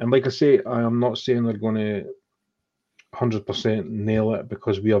 and like I say, I am not saying they're going to 100% nail it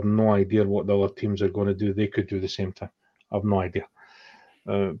because we have no idea what the other teams are going to do. They could do the same thing. I have no idea.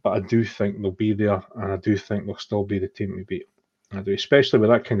 But I do think they'll be there, and I do think they'll still be the team to beat. I do, especially with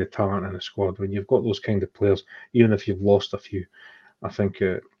that kind of talent in the squad. When you've got those kind of players, even if you've lost a few, I think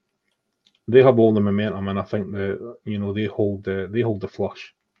they have all the momentum, and I think they hold the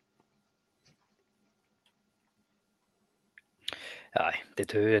flush. Aye, they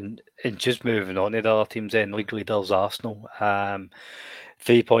do. And just moving on to the other teams, then league leaders Arsenal,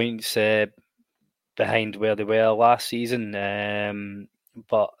 3 points behind where they were last season,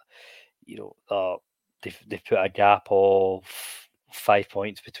 but they've put a gap of 5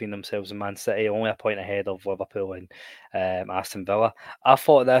 points between themselves and Man City, only a point ahead of Liverpool and Aston Villa. I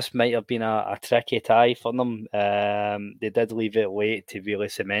thought this might have been a tricky tie for them. They did leave it late to really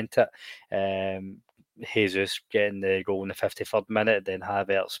cement it. Jesus getting the goal in the 53rd minute, then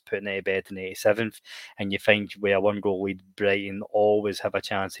Havertz putting it to bed in the 87th, and you find with a one goal lead, Brighton always have a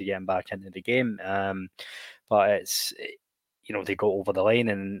chance of getting back into the game. But it's, they go over the line,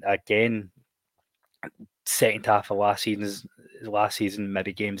 and again, second half of last season,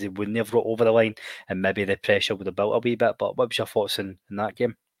 maybe games they wouldn't have got over the line, and maybe the pressure would have built a wee bit. But what was your thoughts in that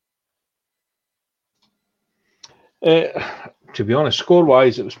game? To be honest,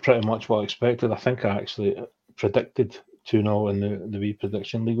 score-wise, it was pretty much what I expected. I think I actually predicted 2-0 in the wee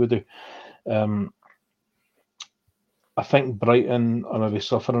prediction league we do. I think Brighton are maybe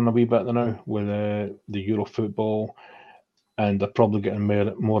suffering a wee bit now with the Euro football, and they're probably getting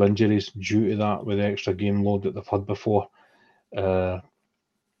more injuries due to that with the extra game load that they've had before.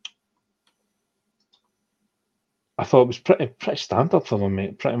 I thought it was pretty standard for them,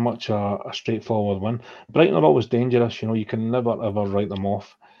 mate. Pretty much a straightforward win. Brighton are always dangerous, you can never ever write them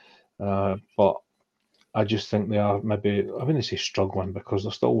off. But I just think they are maybe, I wouldn't say struggling because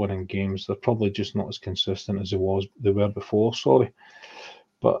they're still winning games. They're probably just not as consistent as they were before, sorry.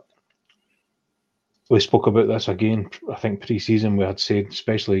 But we spoke about this again, I think pre-season we had said,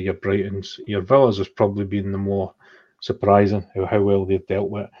 especially your Brightons, your Villas has probably been the more surprising how well they've dealt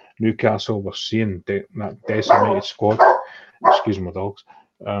with it. Newcastle, we're seeing that decimated squad. Excuse my dogs.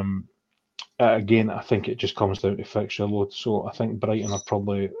 Again, I think it just comes down to fixture load. So I think Brighton are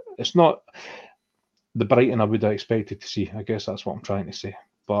probably, it's not the Brighton I would have expected to see. I guess that's what I'm trying to say.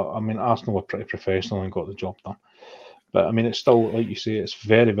 But I mean, Arsenal were pretty professional and got the job done. But I mean, it's still, like you say, it's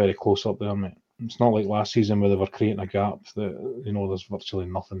very, very close up there, mate. It's not like last season where they were creating a gap that, there's virtually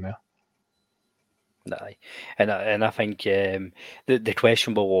nothing there. Aye. And I think the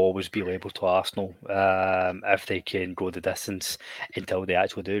question will always be labelled to Arsenal if they can go the distance until they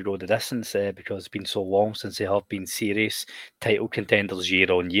actually do go the distance because it's been so long since they have been serious title contenders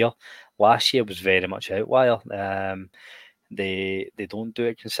year on year. Last year was very much outlier. They don't do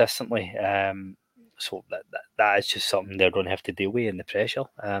it consistently. So that is just something they're going to have to deal with in the pressure.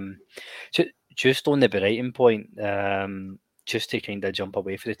 Just on the Brighton point, just to kind of jump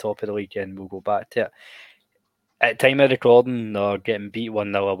away from the top of the league and we'll go back to it. At time of recording, they're getting beat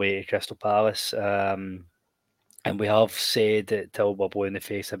 1-0 away to Crystal Palace. And we have said it till we're blue in the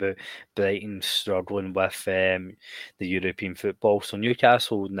face about Brighton struggling with the European football. So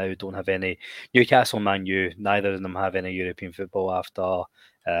Newcastle now don't have any. Newcastle, Man U, neither of them have any European football after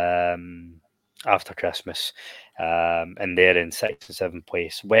Christmas, and they're in 6th and 7th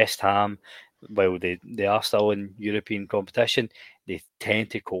place. West Ham, while they are still in European competition, they tend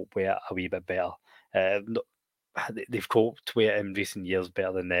to cope with it a wee bit better. They've coped with it in recent years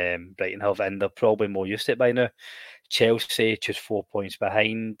better than Brighton have, and they're probably more used to it by now. Chelsea just 4 points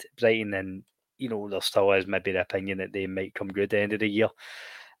behind Brighton, and there still is maybe the opinion that they might come good at the end of the year.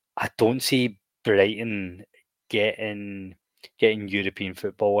 I don't see Brighton getting European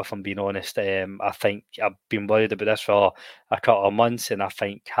football, if I'm being honest. I think I've been worried about this for a couple of months, and I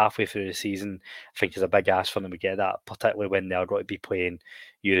think halfway through the season, I think it's a big ask for them to get that, particularly when they are going to be playing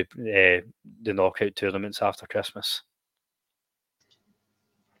Europe, the knockout tournaments after Christmas.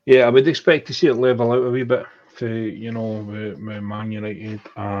 Yeah, I would expect to see it level out a wee bit for, with Man United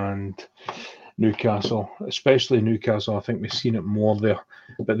and Newcastle, especially Newcastle. I think we've seen it more there,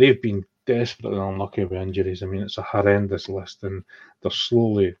 but they've been desperately unlucky with injuries. I mean, it's a horrendous list, and they're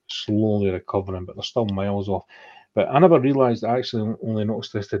slowly recovering, but they're still miles off. But I never realised, I actually only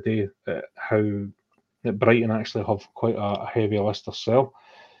noticed this today, how that Brighton actually have quite a heavy list to sell.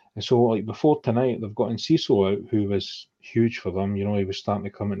 And so, like before tonight, they've got Enciso out, who was huge for them. He was starting to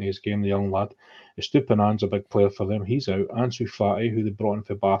come into his game, the young lad. Estupiñán's a big player for them. He's out. Ansu Fati, who they brought in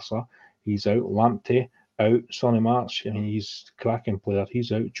for Barca, he's out. Lamptey out. Sonny March, I mean, he's a cracking player.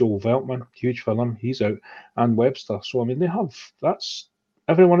 He's out. Joel Veltman, huge for them. He's out. And Webster. So, I mean, that's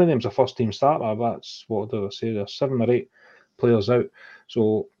every one of them's a first team starter. That's what did I say? There's 7 or 8 players out.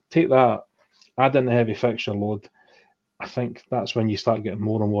 So take that, add in the heavy fixture load. I think that's when you start getting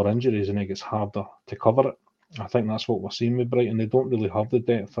more and more injuries and it gets harder to cover it. I think that's what we're seeing with Brighton. They don't really have the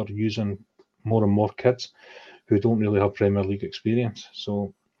depth for using more and more kids who don't really have Premier League experience.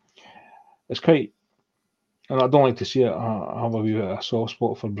 So it's quite, and I don't like to see it. I have a wee bit of a soft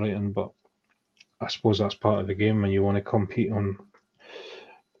spot for Brighton, but I suppose that's part of the game when you want to compete on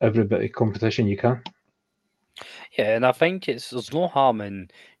every bit of competition you can. Yeah, and I think there's no harm in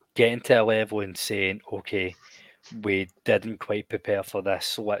getting to a level and saying, okay, we didn't quite prepare for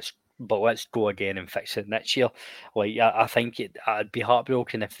this. Let's go again and fix it next year. Like I think I'd be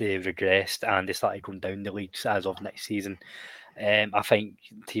heartbroken if they regressed and they started going down the leagues as of next season. I think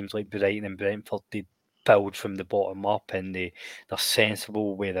teams like Brighton and Brentford, build from the bottom up, and they're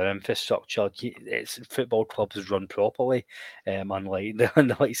sensible with their infrastructure. It's football clubs run properly, unlike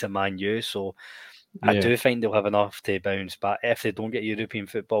the likes of Man U. So I Yeah. do think they'll have enough to bounce back. If they don't get European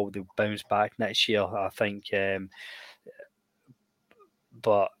football, they'll bounce back next year, I think.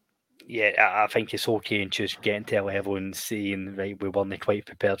 But yeah, I think it's okay and just getting to a level and seeing, right, we weren't quite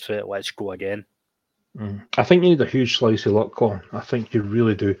prepared for it, let's go again. I think you need a huge slice of luck, Colin. I think you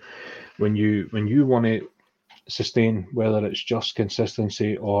really do. When you want to sustain, whether it's just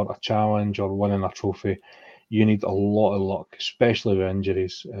consistency or a challenge or winning a trophy, you need a lot of luck, especially with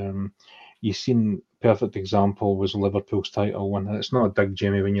injuries. You've seen perfect example was Liverpool's title win, and it's not a dig,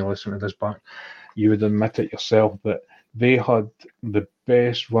 Jamie, when you listen to this back. You would admit it yourself, but they had the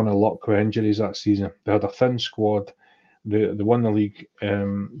best run of luck with injuries that season. They had a thin squad. They won the league.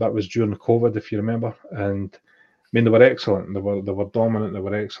 That was during COVID, if you remember, and I mean, they were excellent. They were dominant. They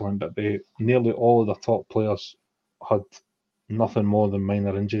were excellent, but they nearly all of the top players had nothing more than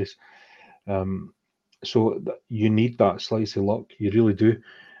minor injuries. Um, so you need that slice of luck. You really do.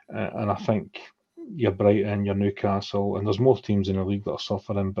 And I think your Brighton, your Newcastle, and there's more teams in the league that are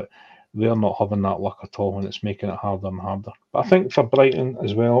suffering, but they're not having that luck at all, and it's making it harder and harder. But I think for Brighton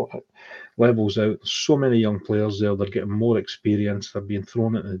as well, it levels out. There's so many young players there. They're getting more experience. They're being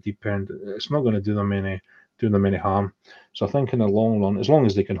thrown into the deep end. It's not going to do them any harm. So I think in the long run, as long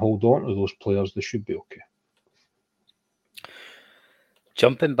as they can hold on to those players, they should be okay.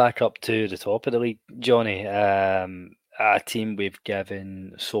 Jumping back up to the top of the league, Johnny, a team we've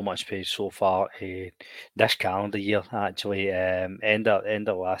given so much praise so far this calendar year, actually. End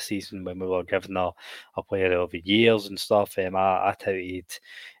of last season when we were given a player of the years and stuff, I touted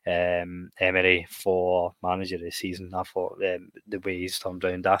Emery for manager of the season. I thought the way he's turned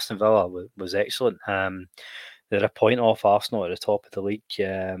around Aston Villa was excellent. They're a point off Arsenal at the top of the league,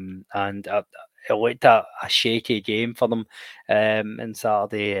 and it looked at a shaky game for them on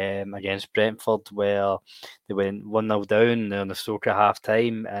Saturday against Brentford, where they went 1-0 down on the stroke of half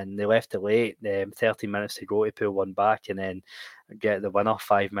time, and they left it late, 30 minutes to go to pull one back and then get the winner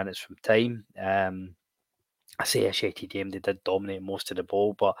 5 minutes from time. I say a shaky game, they did dominate most of the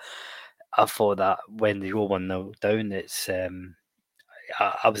ball, but I thought that when they go 1-0 down, it's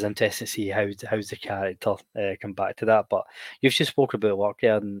I was interested to see how's the character come back to that. But you've just spoke about luck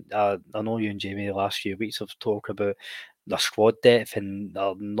here, and I know you and Jamie the last few weeks have talked about the squad depth and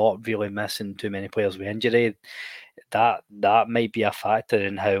they're not really missing too many players with injury. That might be a factor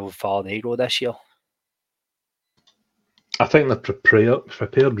in how far they go this year. I think they're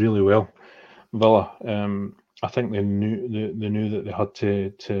prepared really well. Villa, I think they knew that they had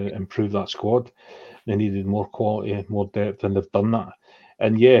to improve that squad. They needed more quality, more depth, and they've done that.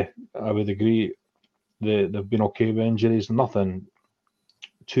 And yeah, I would agree. They've been okay with injuries, nothing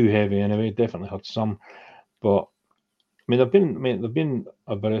too heavy anyway. Definitely had some, but I mean, they've been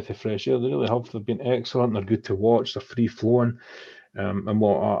a breath of fresh air. They really have. They've been excellent. They're good to watch. They're free flowing. And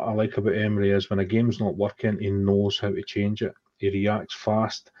what I like about Emery is when a game's not working, he knows how to change it. He reacts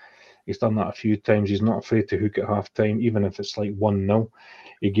fast. He's done that a few times. He's not afraid to hook at half time, even if it's like 1-0.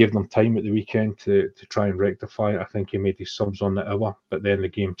 He gave them time at the weekend to try and rectify it. I think he made his subs on the hour, but then the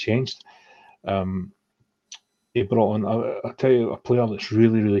game changed. Um, he brought on, I tell you, a player that's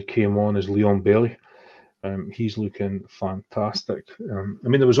really, really came on is Leon Bailey. He's looking fantastic. I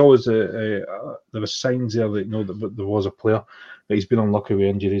mean, there was always there was signs there that that there was a player, but he's been unlucky with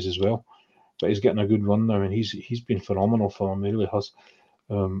injuries as well. But he's getting a good run now, and he's been phenomenal for him. He really has.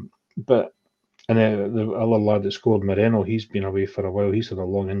 But and the other lad that scored, Moreno, he's been away for a while. He's had a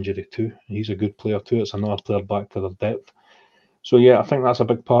long injury too. He's a good player too. It's another player back to their depth. So yeah, I think that's a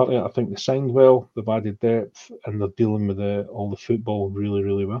big part of it. I think they signed well, they've added depth, and they're dealing with all the football really,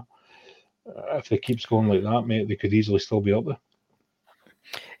 really well. If they keeps going like that, mate, they could easily still be up there.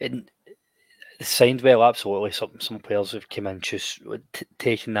 And signed well, absolutely. Some players have come in just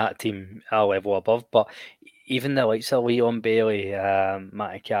taking that team a level above, but even the likes of Leon Bailey,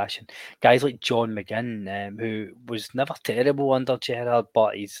 Matty Cash, and guys like John McGinn, who was never terrible under Gerrard,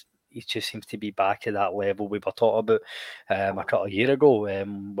 but he just seems to be back at that level we were talking about a couple of years ago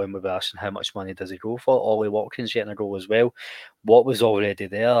when we were asking how much money does he go for. Ollie Watkins getting a goal as well. What was already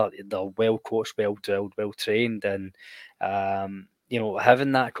there, they're well coached, well drilled, well trained, and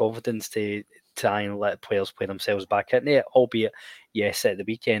having that confidence to try and let players play themselves back into it, albeit yes, at the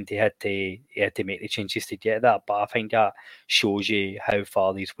weekend he had to make the changes to get that. But I think that shows you how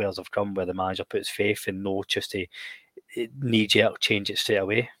far these players have come, where the manager puts faith and not just to knee jerk change it straight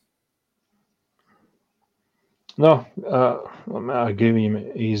away. No, I agree with you.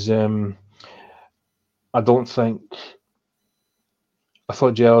 Mate. I don't think I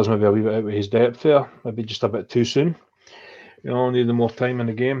thought Giles was maybe a wee bit out of his depth there, maybe just a bit too soon. Needed more time in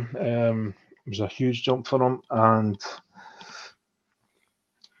the game. It was a huge jump for him, and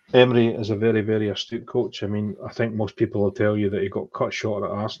Emery is a very, very astute coach. I mean, I think most people will tell you that he got cut short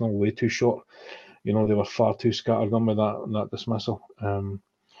at Arsenal, way too short. They were far too scattered on with that dismissal.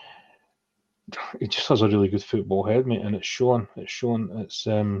 He just has a really good football head, mate, and it's shown. It's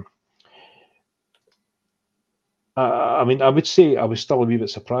I mean, I would say I was still a wee bit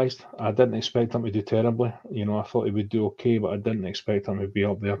surprised. I didn't expect him to do terribly. I thought he would do okay, but I didn't expect him to be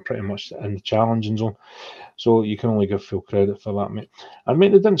up there pretty much in the challenging zone. So you can only give full credit for that, mate. And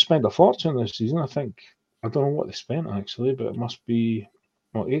mate, they didn't spend a fortune this season. I think I don't know what they spent actually, but it must be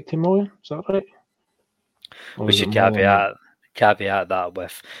 80 million. Is that right? We should caveat that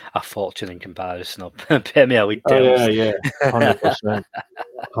with a fortune in comparison of Premier League terms. Yeah, 100%,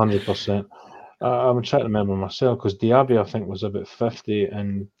 100%. I'm trying to remember myself because Diaby I think was about 50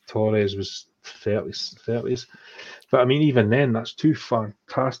 and Torres was 30s. But I mean, even then, that's two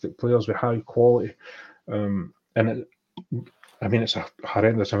fantastic players with high quality. And it's a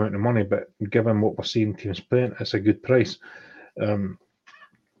horrendous amount of money, but given what we're seeing teams playing, it's a good price. And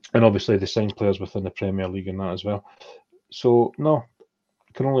obviously, they sign players within the Premier League and that as well. So no,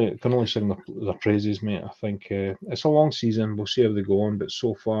 can only sing the praises, mate. I think it's a long season. We'll see how they go on, but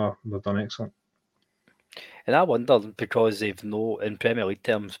so far they've done excellent. And I wonder because they've in Premier League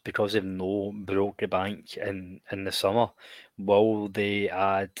terms, because they've broke the bank in the summer, will they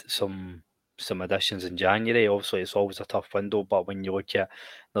add some additions in January? Obviously, it's always a tough window, but when you look at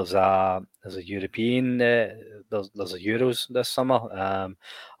there's a European there's a Euros this summer. I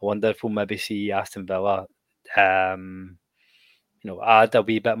wonder if we'll maybe see Aston Villa. Add a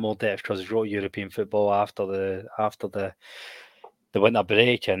wee bit more depth because we've got European football after the winter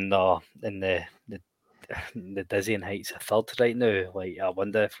break and the dizzying heights of third right now. Like, I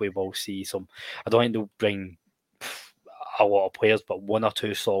wonder if we will see some. I don't think they'll bring a lot of players, but one or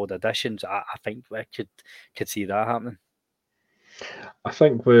two solid additions. I think we could see that happening. I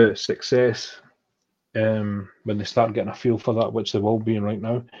think with success, when they start getting a feel for that, which they will be right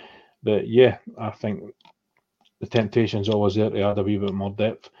now, but yeah, I think the temptation's always there to add a wee bit more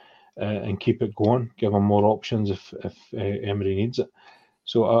depth and keep it going, give them more options if Emery needs it.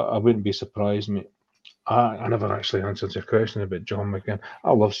 So I wouldn't be surprised, mate. I never actually answered your question about John McGinn.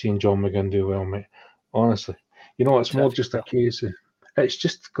 I love seeing John McGinn do well, mate. Honestly, it's more just a case of, it's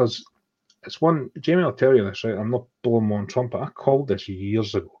just because it's one. Jamie will tell you this, right? I'm not blowing my own trumpet. I called this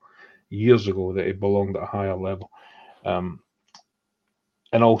years ago that he belonged at a higher level, and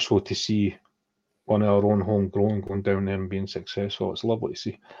also to see one of our own homegrown going down there and being successful. It's lovely to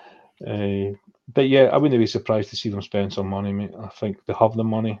see. But yeah, I wouldn't be surprised to see them spend some money, mate. I think they have the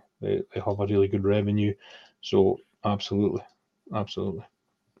money. They have a really good revenue. So absolutely.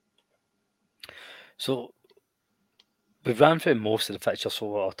 So we've ran through most of the fixtures,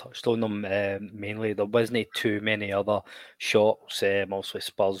 so I touched on them mainly. There wasn't too many other shocks. Mostly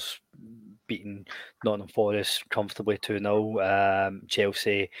Spurs beating Nottingham Forest comfortably 2-0.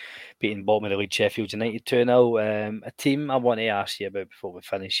 Chelsea beating bottom of the league Sheffield United 2-0. A team I want to ask you about before we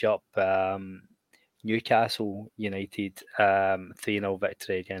finish up. Newcastle United 3-0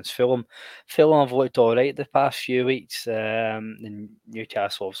 victory against Fulham. Fulham have looked all right the past few weeks. And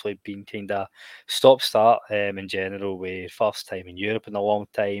Newcastle obviously been kind of stop-start in general, with first time in Europe in a long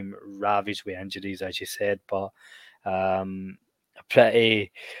time, ravaged with injuries, as you said, but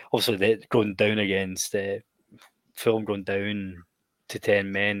pretty, obviously they're going down against Fulham, going down to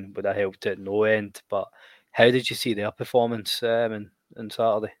 10 men would have helped at no end. But how did you see their performance on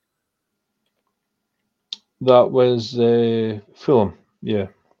Saturday? That was Fulham, yeah.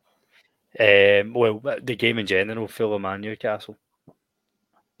 Well, the game in general, Fulham and Newcastle.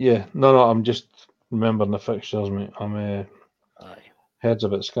 Yeah, no, I'm just remembering the fixtures, mate. I'm heads a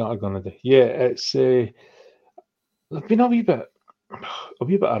bit scattergun today. Yeah, it's they've been a wee bit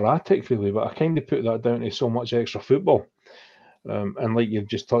erratic, really, but I kind of put that down to so much extra football. And like you've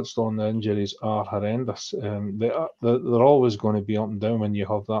just touched on, the injuries are horrendous. They're always going to be up and down when you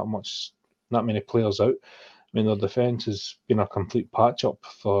have that many players out. I mean, their defence has been a complete patch-up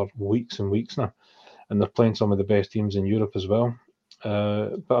for weeks and weeks now, and they're playing some of the best teams in Europe as well.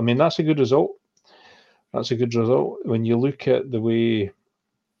 But I mean, that's a good result. When you look at the way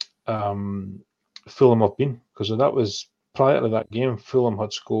Fulham have been, because that was prior to that game, Fulham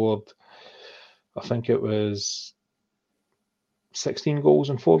had scored, I think it was 16 goals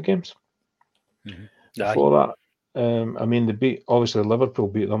in 4 games. Mm-hmm. Before that, I mean, obviously Liverpool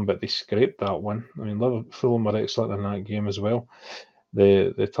beat them, but they scraped that one. I mean, Fulham were excellent in that game as well.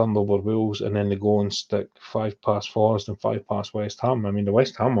 they turned over Wolves, and then they go and stick 5 past Forest and 5 past West Ham. I mean, the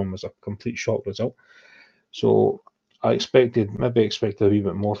West Ham one was a complete shock result. So I maybe expected a wee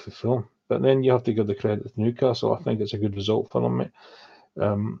bit more for Fulham. But then you have to give the credit to Newcastle. I think it's a good result for them, mate.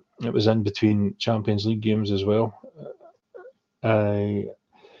 It was in between Champions League games as well. I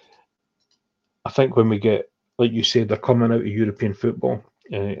think when we get, like you said, they're coming out of European football.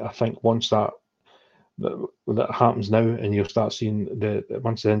 I think once that happens now, and you'll start seeing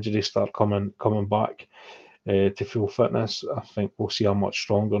once the injuries start coming back to full fitness, I think we'll see a much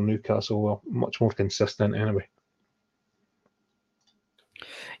stronger Newcastle, well, much more consistent anyway.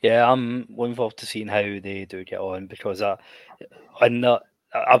 Yeah, I'm looking forward to seeing how they do get on, because I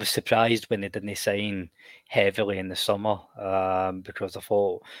was surprised when they didn't sign heavily in the summer, because I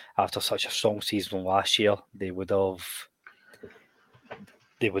thought after such a strong season last year they would have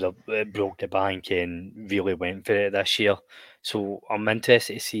broke the bank and really went for it this year. So I'm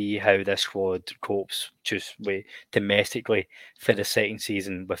interested to see how this squad copes just with domestically for the second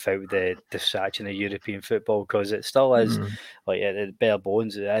season without the distraction of European football, because it still is, like at the bare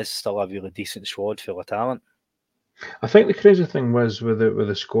bones, it is still a really decent squad full of talent. I think the crazy thing was with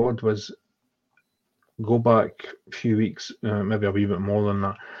the squad was, go back a few weeks, maybe a wee bit more than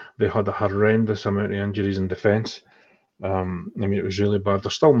that, they had a horrendous amount of injuries in defence. I mean, it was really bad. They're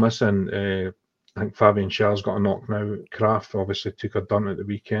still missing. I think Fabian Schär's got a knock now. Kraft obviously took a dun at the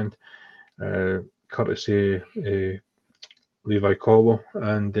weekend, courtesy Levi Colwell,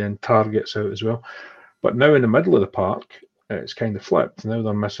 and then Target's out as well. But now in the middle of the park, it's kind of flipped. Now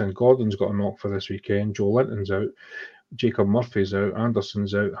they're missing. Gordon's got a knock for this weekend. Joe Linton's out. Jacob Murphy's out.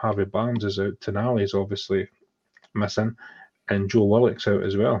 Anderson's out. Harvey Barnes is out. Tonali's obviously missing. And Joe Willock's out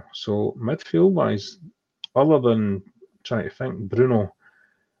as well. So midfield-wise, other than trying to think, Bruno,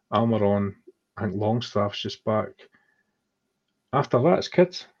 Almiron, I think Longstaff's just back. After that, it's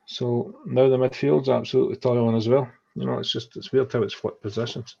kids. So now the midfield's absolutely toiling as well. You know, it's weird how it's flipped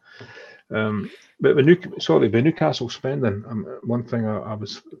positions. But the Newcastle spending, one thing I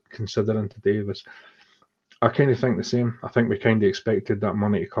was considering today was, I kind of think the same. I think we kind of expected that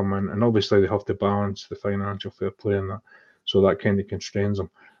money to come in, and obviously they have to balance the financial fair play and that, so that kind of constrains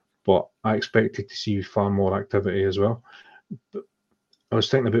them. But I expected to see far more activity as well. But I was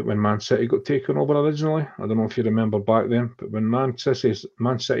thinking about when Man City got taken over originally. I don't know if you remember back then, but when Man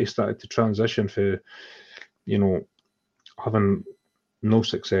City started to transition for, you know, having no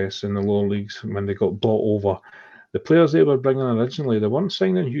success in the lower leagues, when they got bought over, the players they were bringing originally, they weren't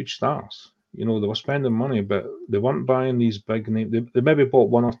signing huge stars. You know, they were spending money, but they weren't buying these big names. They maybe bought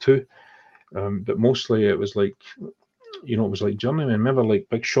one or two, but mostly it was like, you know, it was like journeyman. Remember, like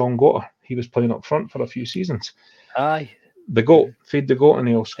Big Sean Gota, he was playing up front for a few seasons. Aye. The goat, feed the goat, and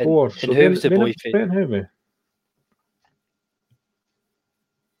he'll score. And So who was the they boy? never spent heavy.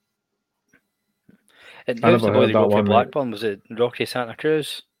 And I who's never the boy heard that that got for one. Blackburn? Was it Rocky Santa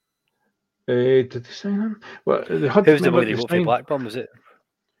Cruz? Did they sign him? Well, they had. Who's the boy Remember, that got for Blackburn? Was it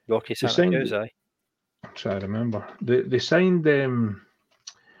Rocky they Santa Cruz? signed. Aye. I'm trying to remember. They signed. They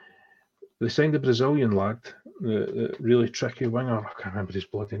signed the Brazilian lad, the really tricky winger. I can't remember his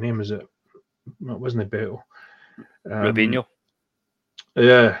bloody name. Is it? No, it wasn't Beto. Robinho.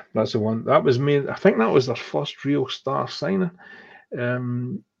 Yeah, that's the one. That was me. I think that was their first real star signing.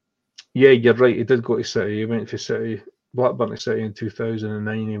 Yeah, you're right. He did go to City. He went to City, Blackburn to City in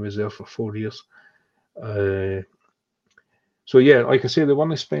 2009. He was there for 4 years. So yeah, like I say, they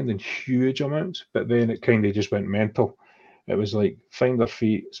weren't spending huge amounts, but then it kind of just went mental. It was like, find our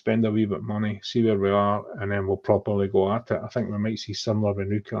feet, spend a wee bit of money, see where we are, and then we'll properly go at it. I think we might see similar with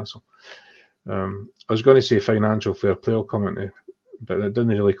Newcastle. I was going to say financial fair play will come into, but it didn't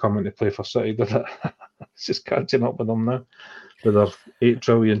really come into play for City, did it? It's just catching up with them now with their 8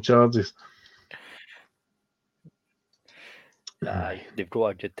 trillion charges. Aye, they've got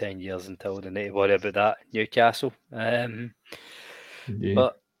a good 10 years until they need to worry about that. Newcastle. Yeah.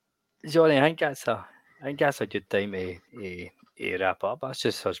 But Johnny, I think that's a good time to wrap up. That's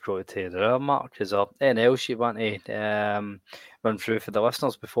just us going to the mark. Is there anything else you want to run through for the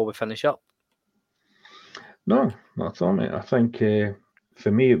listeners before we finish up? No, not at all, mate. I think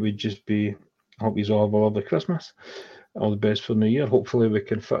for me it would just be, I hope you all have a lovely Christmas. All the best for New Year. Hopefully we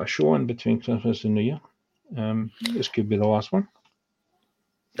can fit a show in between Christmas and New Year. This could be the last one.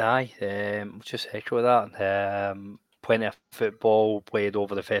 Aye, just echo that. Plenty of football played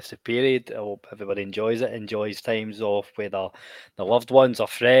over the festive period. I hope everybody enjoys it, enjoys times off with their loved ones or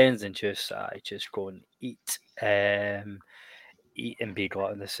friends, and just go and eat. eat and be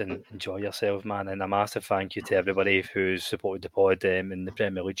gluttonous and enjoy yourself, man. And a massive thank you to everybody who's supported the pod in the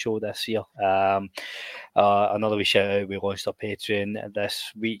Premier League show this year. Another wee shout out, we launched our Patreon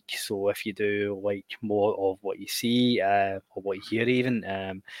this week. So if you do like more of what you see or what you hear,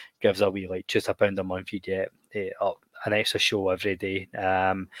 even give us a wee like just £1 a month, you get up an extra show every day.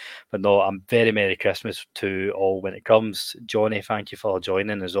 But no, I'm very Merry Christmas to all when it comes. Johnny, thank you for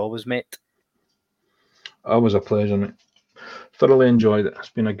joining as always, mate. Always a pleasure, mate. Thoroughly enjoyed it. It's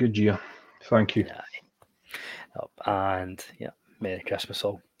been a good year. Thank you. And yeah, Merry Christmas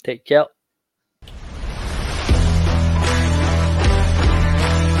all. Take care.